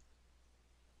right.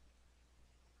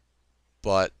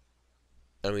 But,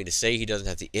 I mean, to say he doesn't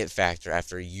have the it factor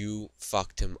after you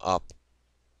fucked him up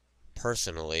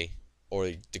personally,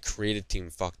 or the creative team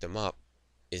fucked him up,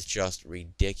 is just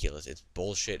ridiculous. It's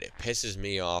bullshit. It pisses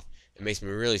me off. It makes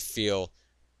me really feel,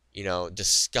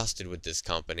 disgusted with this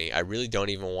company. I really don't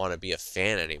even want to be a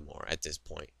fan anymore at this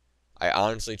point. I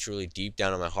honestly, truly, deep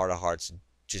down in my heart of hearts,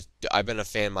 I've been a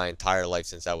fan my entire life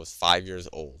since I was 5 years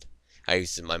old.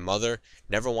 My mother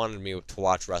never wanted me to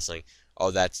watch wrestling. Oh,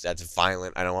 that's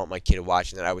violent. I don't want my kid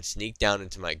watching that. I would sneak down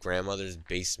into my grandmother's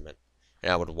basement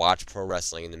and I would watch pro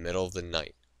wrestling in the middle of the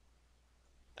night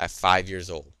at 5 years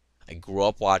old. I grew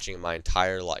up watching it my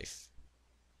entire life.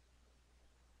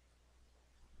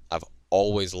 I've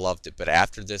always loved it, but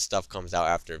after this stuff comes out,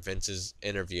 after Vince's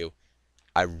interview,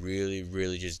 I really,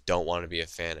 really just don't want to be a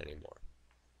fan anymore.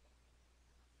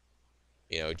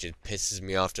 It just pisses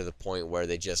me off to the point where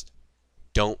they just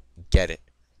don't get it.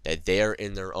 That they are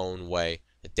in their own way.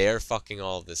 That they are fucking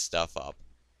all of this stuff up.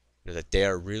 That they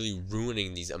are really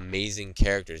ruining these amazing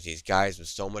characters. These guys with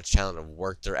so much talent have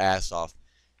worked their ass off.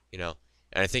 And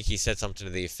I think he said something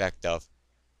to the effect of,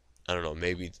 I don't know,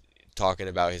 maybe talking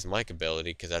about his mic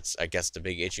ability, because that's, I guess, the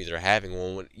big issue they're having.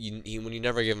 Well, when you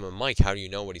never give him a mic, how do you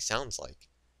know what he sounds like?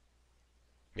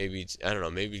 Maybe, I don't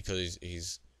know, maybe because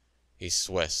he's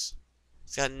Swiss.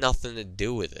 It's got nothing to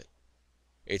do with it.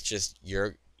 It's just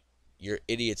your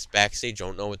idiots backstage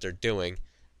don't know what they're doing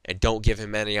and don't give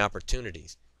him any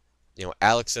opportunities.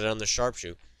 Alex said it on the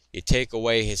sharpshoot. You take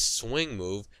away his swing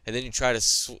move and then you try to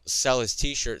sell his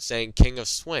t-shirt saying King of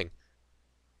Swing.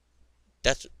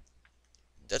 That's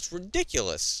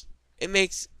ridiculous.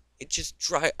 It just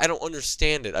dry. I don't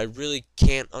understand it. I really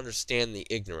can't understand the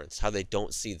ignorance, how they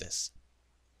don't see this.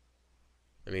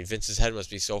 I mean, Vince's head must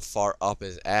be so far up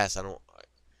his ass. It's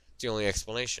the only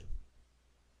explanation.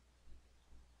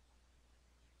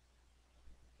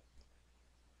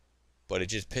 But it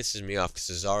just pisses me off because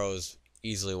Cesaro is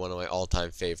easily one of my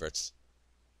all-time favorites.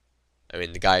 I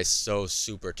mean, the guy is so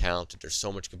super talented. There's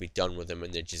so much could be done with him,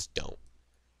 and they just don't.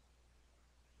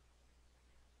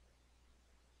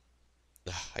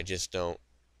 I just don't.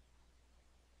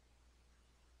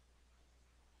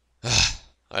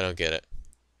 I don't get it.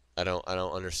 I don't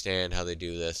understand how they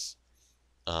do this.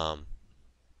 I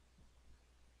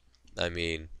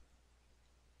mean,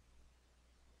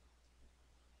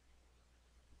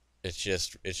 it's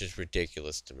just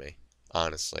ridiculous to me,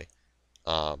 honestly.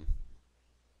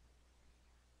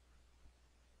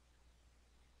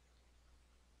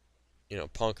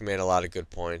 Punk made a lot of good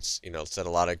points, said a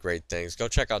lot of great things. Go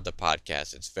check out the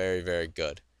podcast. It's very, very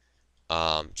good.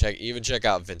 Check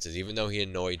out Vince's, even though he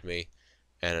annoyed me,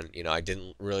 and I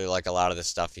didn't really like a lot of the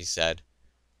stuff he said.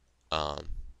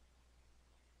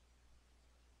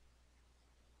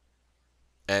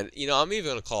 And I'm even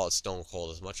gonna call it Stone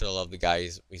Cold. As much as I love the guy,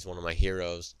 he's one of my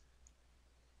heroes.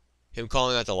 Him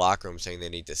calling out the locker room saying they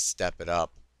need to step it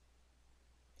up.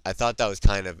 I thought that was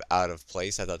kind of out of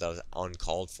place. I thought that was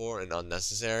uncalled for and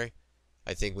unnecessary.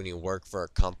 I think when you work for a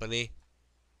company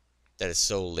that is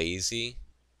so lazy,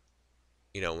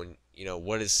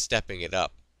 what is stepping it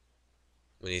up?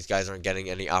 When these guys aren't getting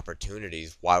any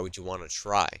opportunities, why would you want to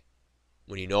try?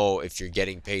 When if you're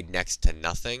getting paid next to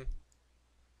nothing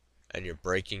and you're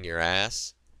breaking your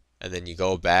ass, and then you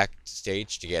go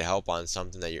backstage to get help on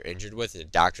something that you're injured with and the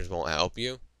doctors won't help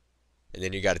you, and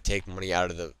then you got to take money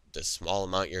out of the small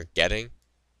amount you're getting,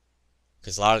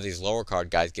 because a lot of these lower card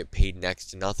guys get paid next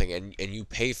to nothing, and you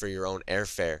pay for your own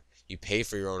airfare, you pay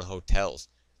for your own hotels.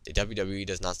 The WWE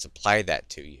does not supply that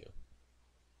to you.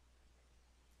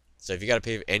 So if you got to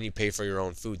pay, and you pay for your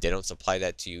own food, they don't supply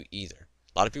that to you either.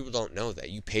 A lot of people don't know that.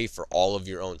 You pay for all of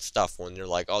your own stuff when they're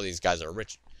like, oh, these guys are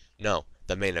rich. No,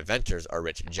 the main eventers are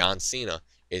rich. John Cena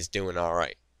is doing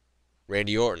alright.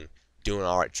 Randy Orton, doing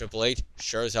alright. Triple H,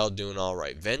 sure as hell doing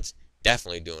alright. Vince,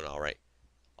 definitely doing alright.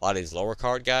 A lot of these lower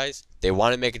card guys, they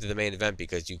want to make it to the main event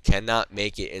because you cannot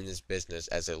make it in this business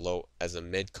as a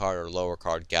mid card or lower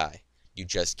card guy. You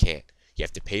just can't. You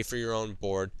have to pay for your own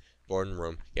board and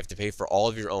room. You have to pay for all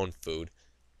of your own food,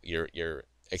 your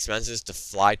expenses to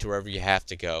fly to wherever you have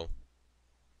to go.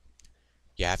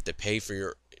 You have to pay for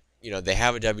your, they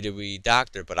have a WWE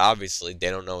doctor, but obviously they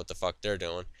don't know what the fuck they're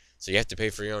doing. So you have to pay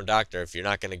for your own doctor. If you're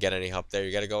not going to get any help there,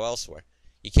 you got to go elsewhere.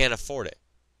 You can't afford it.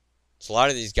 So a lot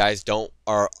of these guys don't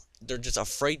are they're just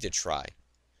afraid to try.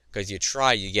 Because you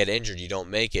try, you get injured, you don't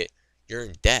make it, you're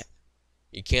in debt.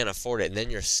 You can't afford it, and then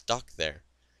you're stuck there.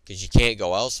 Because you can't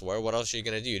go elsewhere. What else are you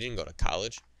going to do? You didn't go to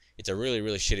college. It's a really,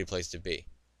 really shitty place to be.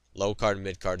 Low card and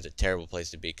mid card is a terrible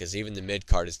place to be because even the mid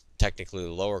card is technically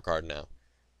the lower card now.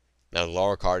 Now the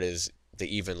lower card is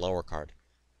the even lower card.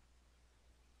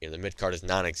 The mid card is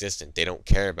non-existent. They don't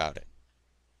care about it.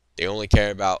 They only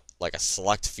care about like a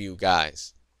select few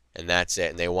guys, and that's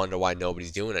it. And they wonder why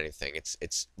nobody's doing anything.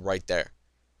 It's right there.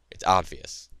 It's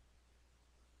obvious.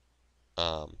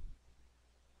 Um,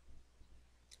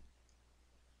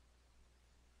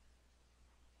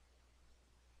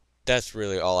 that's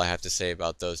really all I have to say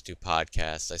about those two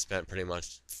podcasts. I spent pretty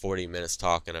much 40 minutes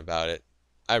talking about it.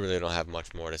 I really don't have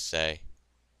much more to say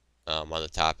on the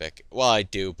topic. Well, I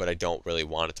do, but I don't really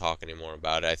want to talk anymore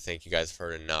about it. I think you guys have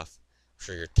heard enough. I'm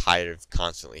sure you're tired of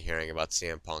constantly hearing about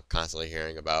CM Punk, constantly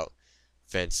hearing about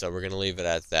Vince, so we're going to leave it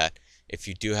at that. If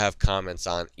you do have comments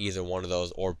on either one of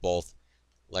those or both,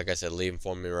 like I said, leave them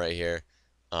for me right here.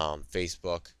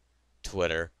 Facebook,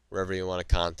 Twitter, wherever you want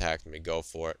to contact me, go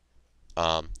for it.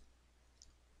 Um,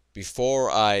 Before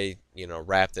I,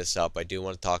 wrap this up, I do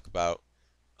want to talk about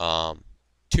um,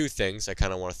 two things. I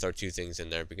kind of want to throw two things in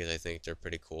there because I think they're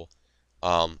pretty cool.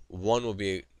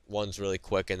 One's really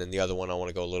quick, and then the other one I want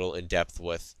to go a little in depth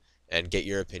with and get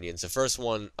your opinions. The first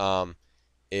one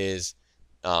is,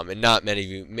 and not many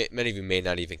of you may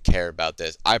not even care about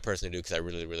this. I personally do because I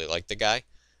really, really like the guy.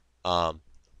 Um,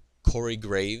 Corey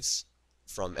Graves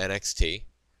from NXT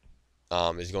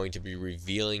is going to be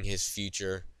revealing his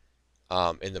future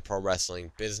in the pro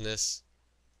wrestling business.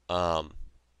 Um,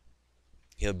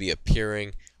 he'll be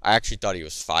appearing. I actually thought he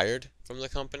was fired from the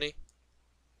company.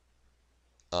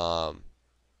 Um,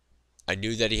 I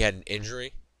knew that he had an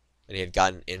injury, and he had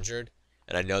gotten injured,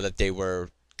 and I know that they were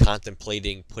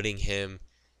contemplating putting him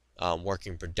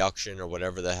working production or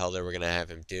whatever the hell they were going to have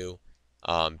him do,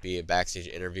 be a backstage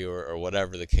interviewer or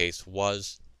whatever the case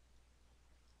was.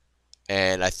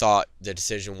 And I thought the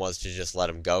decision was to just let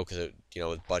him go because,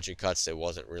 with budget cuts, it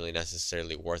wasn't really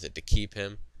necessarily worth it to keep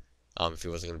him if he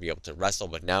wasn't going to be able to wrestle.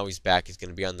 But now he's back. He's going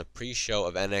to be on the pre-show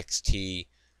of NXT.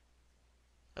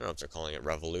 I don't know if they're calling it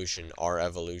Revolution, or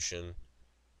Evolution.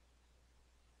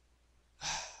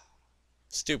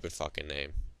 Stupid fucking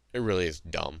name. It really is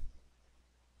dumb.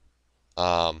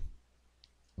 Um,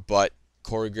 but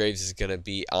Corey Graves is going to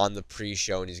be on the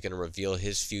pre-show and he's going to reveal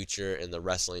his future in the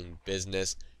wrestling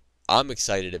business. I'm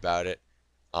excited about it.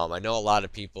 I know a lot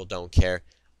of people don't care.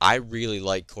 I really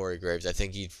like Corey Graves. I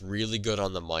think he's really good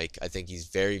on the mic. I think he's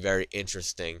very, very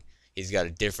interesting. He's got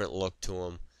a different look to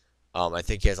him. I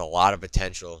think he has a lot of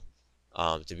potential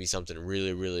to be something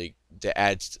really, really to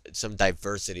add some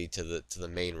diversity to the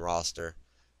main roster.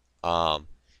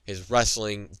 His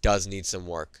wrestling does need some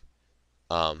work,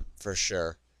 for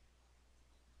sure.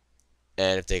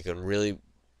 And if they can really,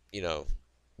 you know,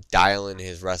 dial in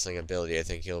his wrestling ability, I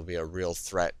think he'll be a real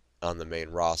threat on the main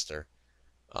roster.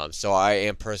 So I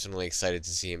am personally excited to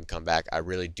see him come back. I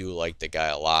really do like the guy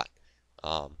a lot.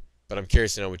 But I'm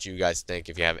curious to know what you guys think.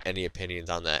 If you have any opinions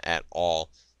on that at all,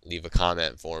 leave a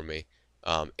comment for me.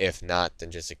 If not,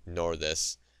 then just ignore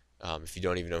this. If you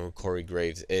don't even know who Corey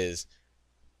Graves is,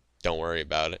 don't worry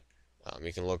about it.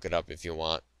 You can look it up if you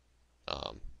want.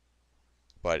 Um,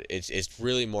 but it's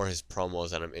really more his promos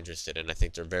that I'm interested in. I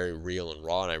think they're very real and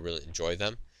raw, and I really enjoy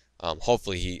them.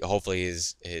 Hopefully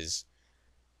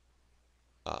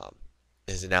um,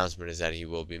 his announcement is that he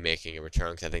will be making a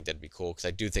return, because I think that'd be cool, because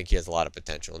I do think he has a lot of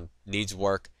potential and needs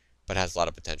work, but has a lot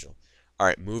of potential. All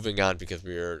right, moving on, because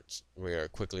we are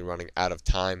quickly running out of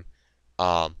time.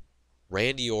 Um,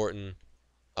 Randy Orton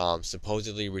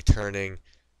supposedly returning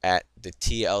at the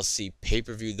TLC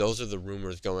pay-per-view. Those are the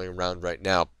rumors going around right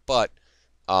now, but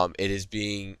it is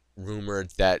being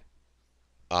rumored that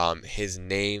his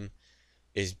name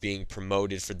is being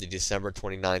promoted for the December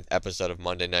 29th episode of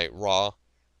Monday Night Raw.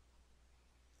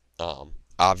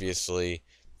 Obviously,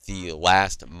 the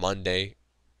last Monday,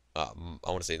 I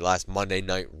want to say last Monday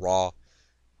Night Raw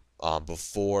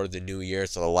before the new year,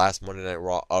 so the last Monday Night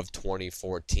Raw of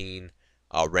 2014,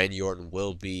 Randy Orton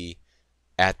will be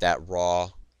at that Raw.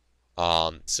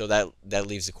 So that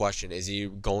leaves the question: is he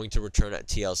going to return at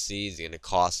TLC? Is he going to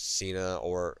cost Cena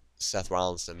or Seth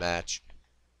Rollins the match?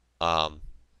 Um,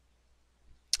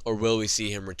 or will we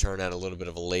see him return at a little bit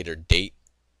of a later date?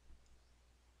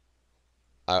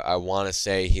 I want to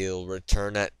say he'll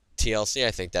return at TLC.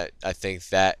 I think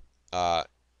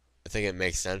it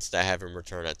makes sense to have him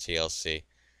return at TLC.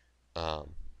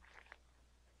 Um,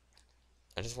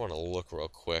 I just want to look real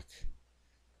quick.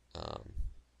 Um,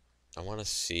 I want to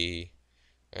see.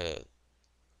 Gotta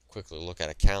quickly look at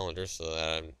a calendar so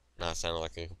that I'm not sounding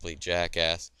like a complete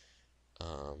jackass.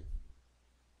 Um,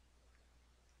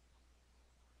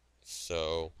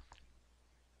 so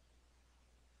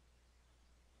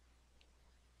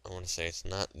I want to say it's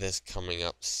not this coming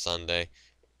up Sunday.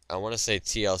 I want to say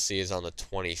TLC is on the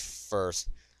 21st.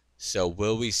 So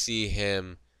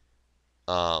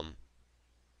Um,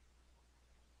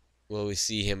 will we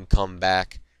see him come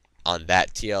back on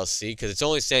that TLC? Because it's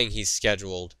only saying he's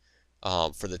scheduled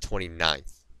for the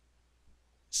 29th.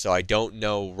 So I don't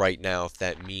know right now if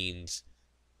that means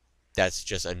that's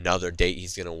just another date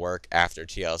he's going to work after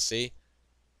TLC,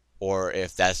 or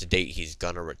if that's the date he's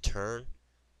going to return.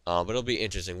 But it'll be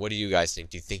interesting. What do you guys think?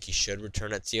 Do you think he should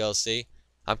return at TLC?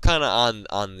 I'm kind of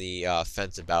on the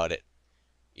fence about it.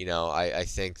 I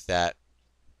think that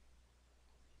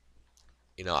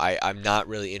I'm not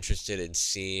really interested in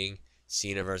seeing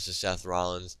Cena versus Seth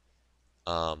Rollins,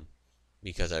 um,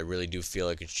 because I really do feel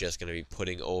like it's just going to be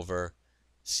putting over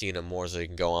Cena more so he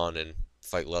can go on and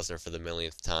fight Lesnar for the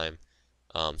millionth time.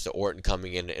 So Orton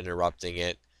coming in and interrupting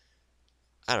it,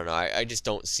 I don't know. I just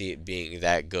don't see it being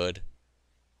that good.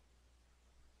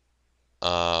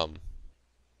 Um,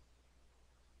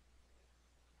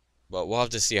 but we'll have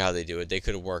to see how they do it. They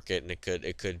could work it, and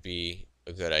it could be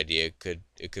a good idea.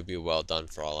 It could be well done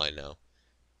for all I know.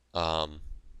 Um,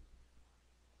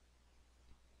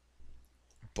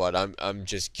 but I'm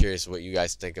just curious what you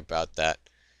guys think about that.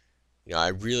 I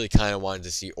really kind of wanted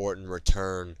to see Orton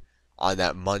return on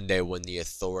that Monday when the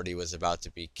Authority was about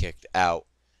to be kicked out.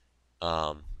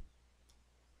 Um,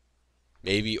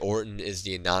 Maybe Orton is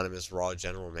the anonymous Raw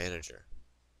general manager.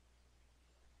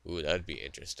 Ooh, that'd be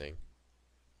interesting.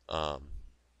 Um,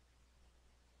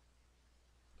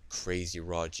 Crazy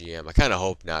Raw GM. I kind of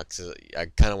hope not, because I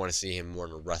kind of want to see him more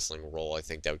in a wrestling role. I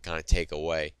think that would kind of take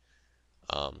away.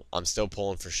 I'm still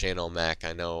pulling for Shane O'Mac.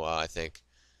 I know. I think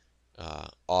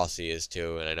Aussie is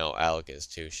too, and I know Alec is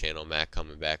too. Shane O'Mac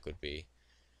coming back would be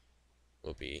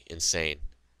insane.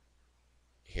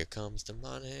 Here comes the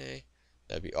money.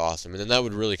 That'd be awesome, and then that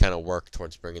would really kind of work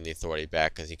towards bringing the Authority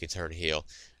back because he could turn heel.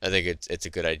 I think it's a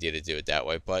good idea to do it that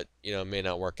way, but it may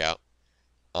not work out.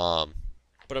 Um,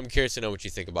 but I'm curious to know what you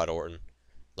think about Orton.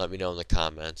 Let me know in the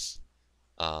comments.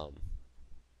 Um,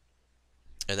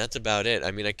 and that's about it.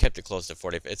 I mean, I kept it close to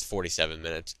 40. It's 47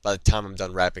 minutes. By the time I'm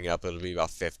done wrapping it up, it'll be about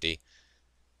 50.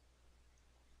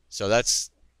 So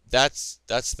that's that.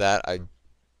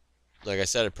 Like I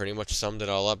said, I pretty much summed it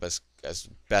all up as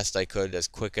best I could, as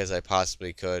quick as I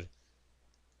possibly could.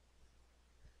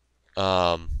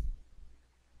 Um,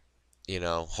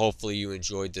 hopefully you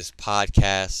enjoyed this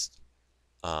podcast.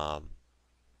 Um,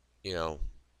 you know,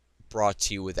 brought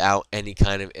to you without any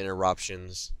kind of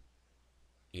interruptions.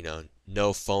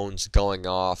 No phones going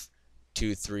off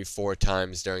 2, 3, 4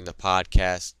 times during the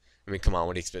podcast. I mean, come on,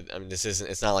 what do you expect? I mean, this isn't.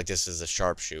 It's not like this is a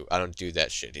sharpshoot. I don't do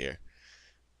that shit here.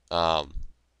 Um,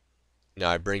 Now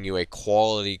I bring you a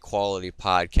quality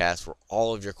podcast where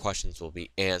all of your questions will be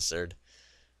answered.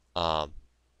 Um,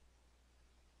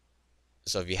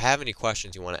 so if you have any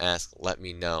questions you want to ask, let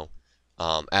me know.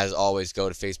 As always, go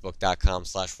to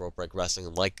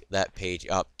facebook.com/ropebreakwrestling. Like that page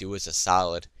up. Do us a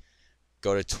solid.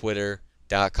 Go to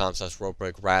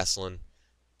twitter.com/ropebreakwrestling.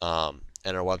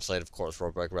 And our website, of course,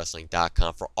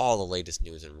 ropebreakwrestling.com for all the latest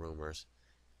news and rumors.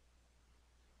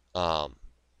 Um,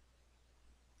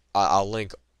 I'll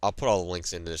link. I'll put all the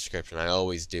links in the description. I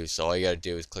always do. So all you gotta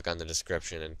do is click on the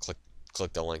description and click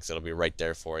the links. It'll be right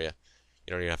there for you.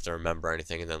 You don't even have to remember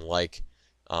anything. And then like.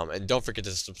 And don't forget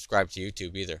to subscribe to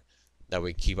YouTube either. That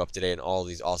we keep up to date on all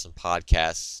these awesome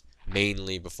podcasts,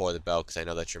 mainly before the bell, because I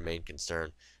know that's your main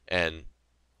concern, and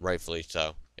rightfully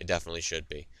so. It definitely should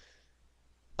be.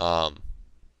 Um,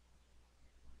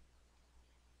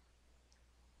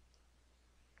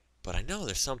 but I know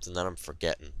there's something that I'm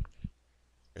forgetting.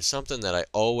 There's something that I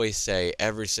always say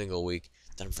every single week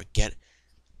that I'm forgetting.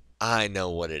 I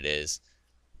know what it is.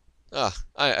 I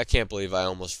can't believe I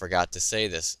almost forgot to say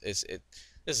this. This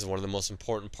is one of the most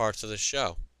important parts of the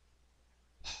show.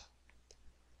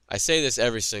 I say this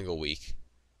every single week.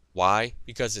 Why?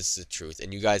 Because it's the truth,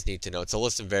 and you guys need to know. So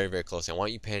listen very, very closely. I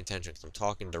want you paying attention because I'm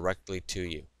talking directly to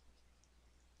you.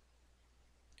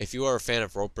 If you are a fan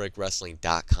of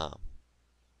RopeBreakWrestling.com,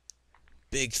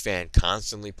 big fan,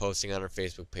 constantly posting on our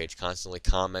Facebook page, constantly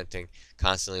commenting,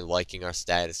 constantly liking our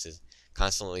statuses,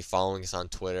 constantly following us on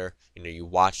Twitter. You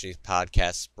watch these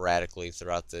podcasts sporadically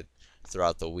throughout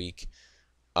the week,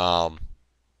 and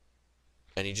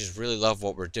you just really love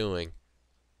what we're doing.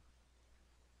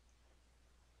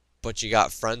 But you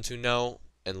got friends who know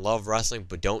and love wrestling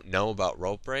but don't know about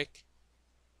Rope Break.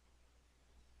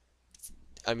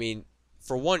 I mean,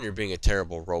 For one, you're being a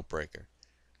terrible rope breaker.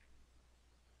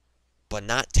 But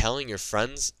not telling your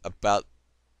friends about,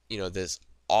 this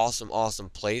awesome, awesome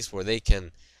place where they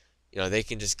can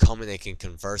just come and they can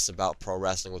converse about pro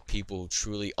wrestling with people who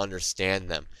truly understand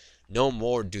them. No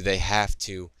more do they have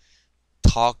to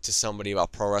talk to somebody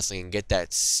about pro wrestling and get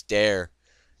that stare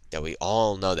that we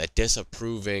all know, that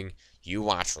disapproving, you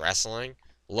watch wrestling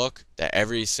look that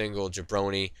every single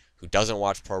jabroni who doesn't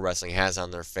watch pro wrestling has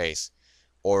on their face.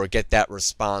 Or get that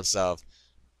response of,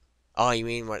 oh, you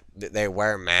mean what, they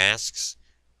wear masks?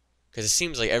 Because it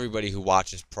seems like everybody who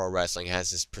watches pro wrestling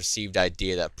has this perceived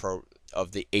idea that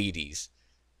of the 80s.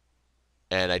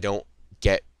 And I don't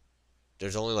get,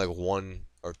 there's only like one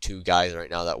or two guys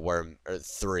right now that wear, or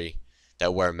three,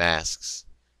 that wear masks.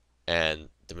 And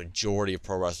the majority of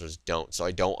pro wrestlers don't. So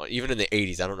I don't, even in the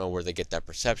 80s, I don't know where they get that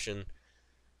perception.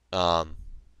 But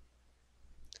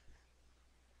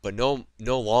no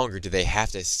longer do they have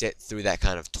to sit through that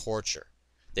kind of torture.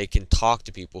 They can talk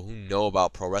to people who know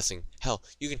about pro wrestling. Hell,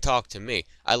 you can talk to me.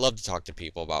 I love to talk to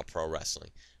people about pro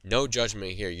wrestling. No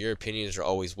judgment here. Your opinions are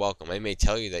always welcome. I may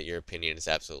tell you that your opinion is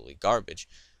absolutely garbage,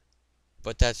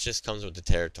 but that just comes with the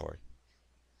territory.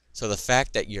 So the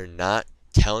fact that you're not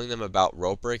telling them about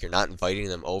rope break, you're not inviting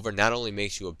them over, not only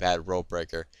makes you a bad rope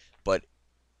breaker, but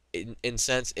in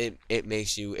sense, it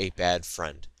makes you a bad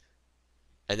friend.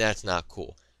 And that's not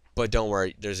cool. But don't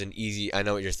worry, there's an easy, I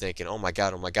know what you're thinking. Oh my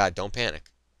God, don't panic.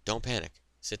 Don't panic.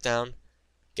 Sit down,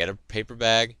 get a paper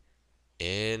bag,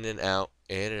 in and out,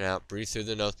 breathe through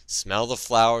the nose, smell the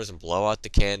flowers and blow out the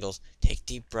candles. Take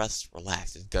deep breaths,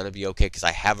 relax. It's going to be okay because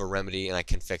I have a remedy and I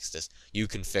can fix this. You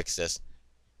can fix this.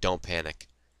 Don't panic.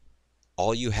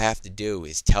 All you have to do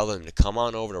is tell them to come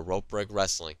on over to Rope Break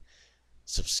Wrestling.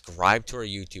 Subscribe to our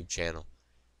YouTube channel.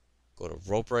 Go to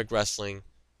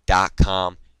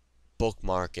ropebreakwrestling.com.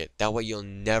 Bookmark it. That way you'll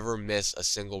never miss a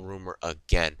single rumor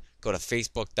again. Go to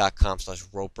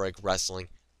facebook.com/ropebreakwrestling.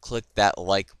 Click that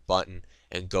like button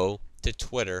and go to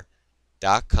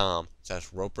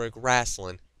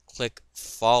twitter.com/ropebreakwrestling. Click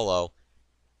follow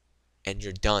and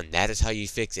you're done. That is how you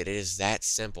fix it. It is that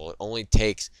simple. It only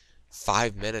takes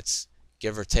 5 minutes,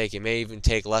 give or take. It may even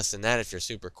take less than that if you're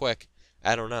super quick.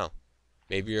 I don't know.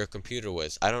 Maybe you're a computer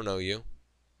whiz. I don't know you.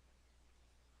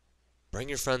 Bring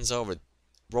your friends over.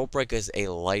 Rope break is a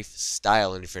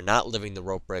lifestyle, and if you're not living the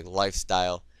rope break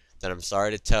lifestyle, then I'm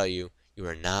sorry to tell you, you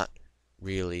are not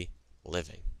really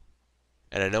living.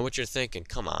 And I know what you're thinking.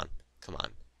 Come on.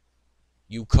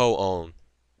 You co-own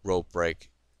Rope Break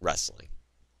Wrestling.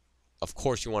 Of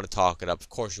course you want to talk it up. Of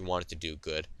course you want it to do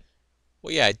good.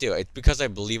 Well, yeah, I do. It's because I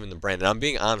believe in the brand. And I'm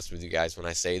being honest with you guys when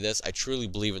I say this. I truly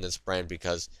believe in this brand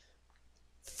because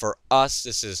for us,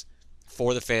 this is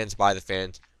for the fans, by the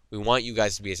fans. We want you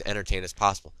guys to be as entertained as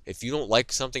possible. If you don't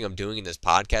like something I'm doing in this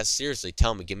podcast, seriously,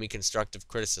 tell me. Give me constructive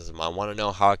criticism. I want to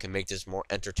know how I can make this more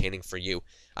entertaining for you.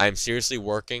 I am seriously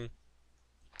working.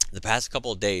 The past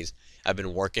couple of days, I've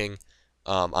been working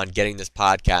on getting this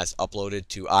podcast uploaded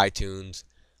to iTunes,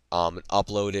 and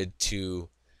uploaded to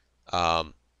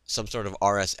some sort of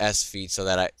RSS feed so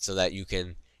that you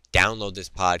can download this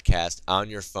podcast on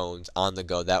your phones on the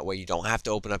go. That way you don't have to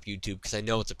open up YouTube because I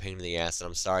know it's a pain in the ass, and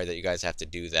I'm sorry that you guys have to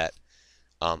do that.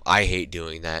 I hate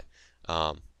doing that.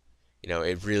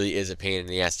 It really is a pain in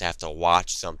the ass to have to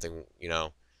watch something.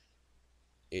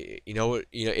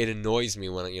 It annoys me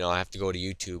when I have to go to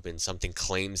YouTube and something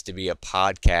claims to be a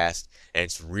podcast and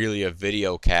it's really a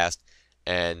video cast,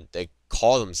 and they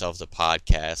call themselves a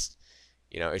podcast.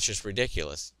 It's just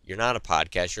ridiculous. You're not a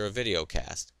podcast. You're a video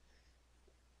cast.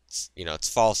 It's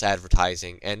false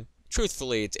advertising, and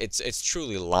truthfully, it's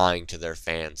truly lying to their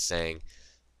fans, saying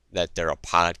that they're a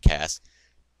podcast.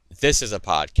 This is a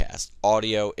podcast.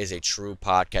 Audio is a true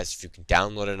podcast. If you can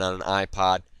download it on an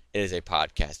iPod, it is a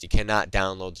podcast. You cannot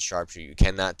download the Sharpshooter. You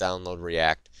cannot download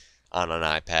React on an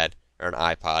iPad or an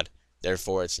iPod.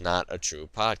 Therefore, it's not a true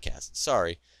podcast.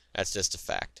 Sorry, that's just a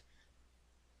fact.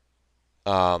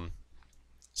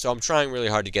 So I'm trying really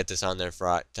hard to get this on there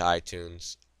to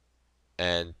iTunes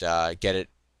and get it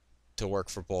to work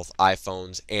for both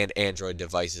iPhones and Android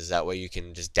devices. That way you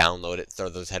can just download it, throw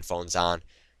those headphones on,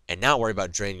 and not worry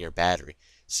about draining your battery.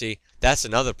 See, that's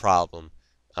another problem.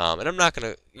 And I'm not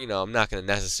gonna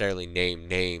necessarily name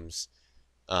names,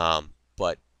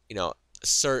 but a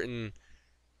certain,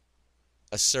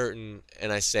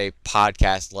 and I say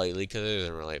podcast lightly because it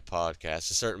isn't really a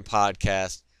podcast. A certain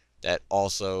podcast that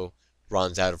also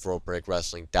runs out of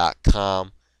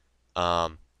ropebreakwrestling.com. I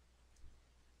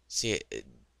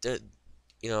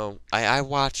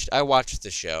watched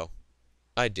the show.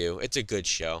 I do. It's a good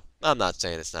show. I'm not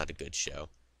saying it's not a good show,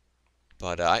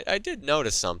 but I did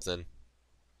notice something.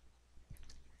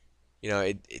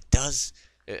 It does.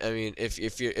 I mean,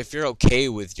 if you're okay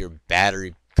with your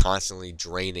battery constantly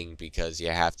draining because you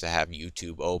have to have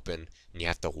YouTube open and you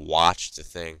have to watch the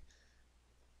thing,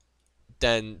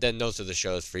 then those are the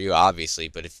shows for you, obviously.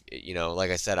 But if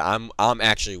like I said, I'm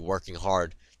actually working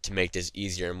hard to make this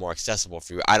easier and more accessible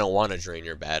for you. I don't want to drain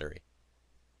your battery.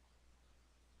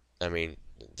 I mean,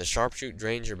 the sharpshoot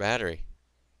drains your battery.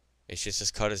 It's just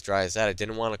as cut as dry as that. I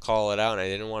didn't want to call it out, and I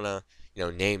didn't want to,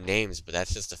 name names, but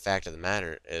that's just the fact of the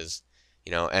matter is,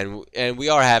 and we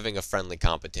are having a friendly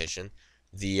competition.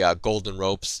 The Golden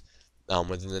Ropes,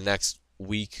 within the next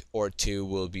week or two,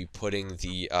 will be putting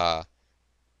the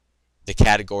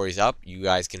categories up. You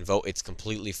guys can vote. It's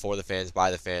completely for the fans, by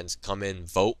the fans. Come in,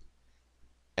 vote,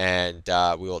 and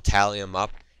we will tally them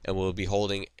up, and we'll be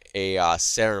holding a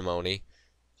ceremony.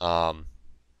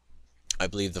 I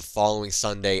believe the following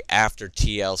Sunday after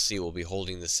TLC, we'll be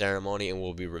holding the ceremony, and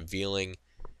we'll be revealing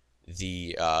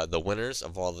the winners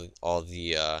of all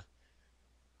the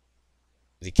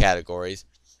categories.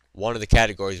 One of the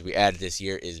categories we added this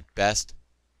year is Best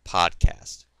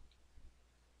Podcast.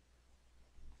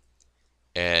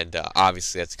 And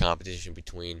obviously, that's a competition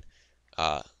between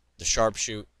the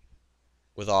Sharpshoot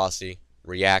with Aussie,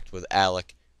 React with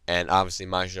Alec, and obviously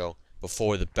my show,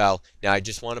 Before the Bell. Now, I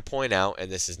just want to point out,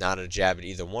 and this is not a jab at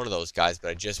either one of those guys, but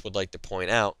I just would like to point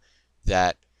out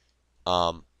that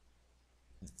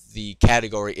the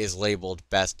category is labeled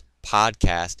Best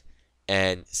Podcast,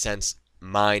 and since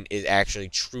mine is actually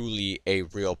truly a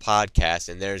real podcast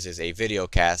and theirs is a video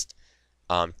cast,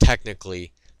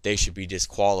 technically they should be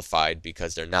disqualified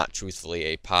because they're not truthfully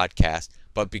a podcast.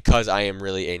 But because I am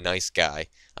really a nice guy,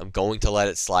 I'm going to let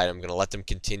it slide. I'm going to let them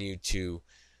continue to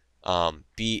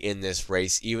be in this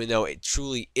race, even though it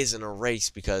truly isn't a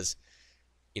race because,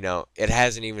 it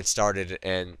hasn't even started,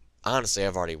 and honestly,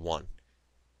 I've already won.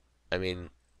 I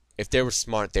mean, if they were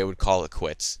smart, they would call it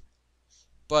quits.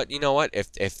 But you know what?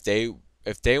 If they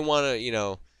want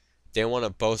to, they want to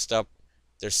boast up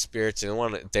their spirits and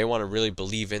they want to really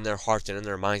believe in their hearts and in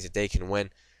their minds that they can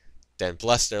win, then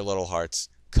bless their little hearts.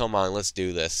 Come on, let's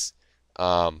do this.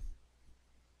 And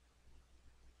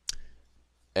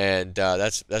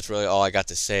that's really all I got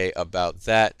to say about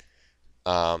that.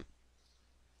 I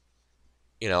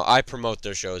promote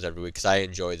their shows every week because I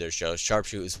enjoy their shows.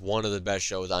 Sharpshoot is one of the best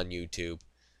shows on YouTube,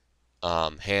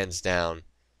 hands down.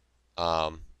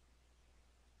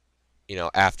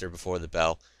 After Before the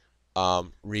Bell.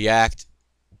 React,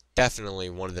 definitely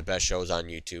one of the best shows on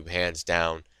YouTube, hands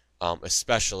down.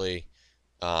 Especially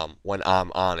when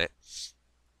I'm on it.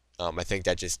 I think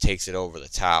that just takes it over the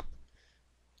top.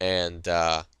 And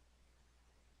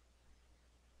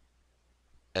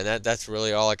that's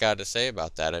really all I got to say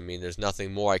about that. I mean, there's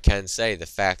nothing more I can say. The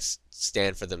facts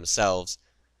stand for themselves,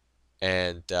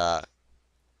 and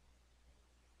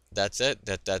that's it.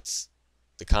 That's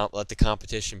let the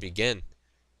competition begin,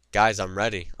 guys. I'm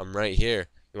ready. I'm right here.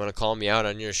 You want to call me out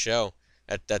on your show?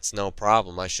 That's no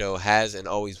problem. My show has and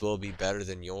always will be better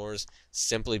than yours,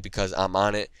 simply because I'm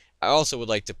on it. I also would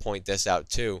like to point this out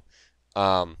too.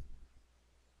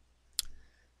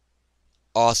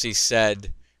 Aussie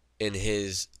said in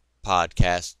his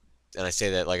podcast, and I say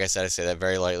that, like I said, I say that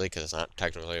very lightly because it's not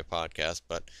technically a podcast,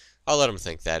 but I'll let him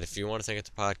think that. If you want to think it's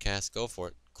a podcast, go for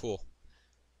it. Cool.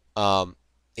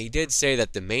 He did say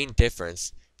that the main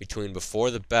difference between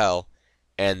Before the Bell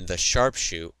and the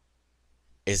Sharpshoot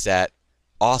is that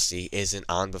Aussie isn't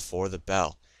on Before the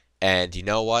Bell. And you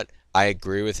know what? I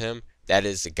agree with him. That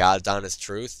is the God's honest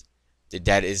truth.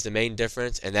 That is the main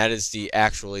difference, and that is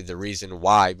actually the reason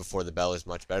why Before the Bell is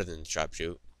much better than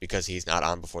Sharpshoot, because he's not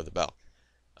on Before the Bell.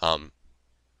 And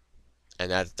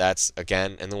that's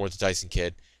again, in the words of Tyson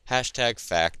Kidd, hashtag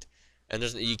fact. And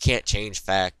you can't change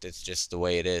fact. It's just the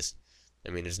way it is. I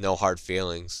mean, there's no hard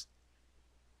feelings.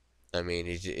 I mean,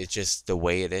 it's just the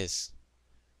way it is.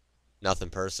 Nothing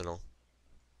personal.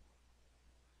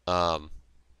 Well,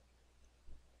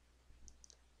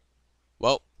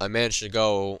 I managed to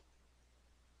go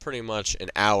pretty much an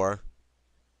hour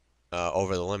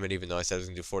over the limit, even though I said I was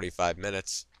gonna do 45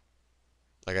 minutes.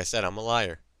 Like I said, I'm a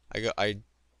liar. I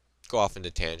go off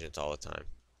into tangents all the time.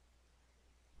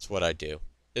 It's what I do.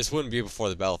 This wouldn't be Before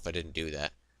the Bell if I didn't do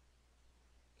that.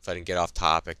 If I didn't get off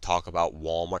topic, talk about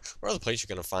Walmart. What other place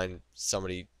you're gonna find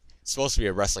somebody? It's supposed to be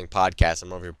a wrestling podcast.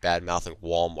 I'm over here bad mouthing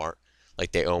Walmart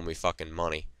like they owe me fucking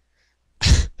money.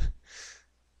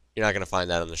 You're not gonna find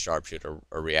that on the Sharpshoot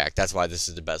or React. That's why this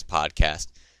is the best podcast.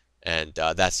 And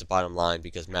that's the bottom line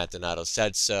because Matt Donato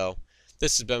said so.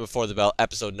 This has been Before the Bell,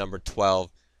 episode number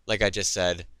 12. Like I just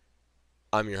said,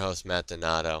 I'm your host, Matt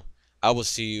Donato. I will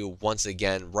see you once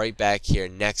again right back here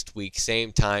next week.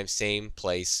 Same time, same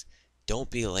place. Don't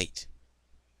be late.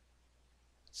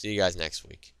 See you guys next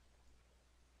week.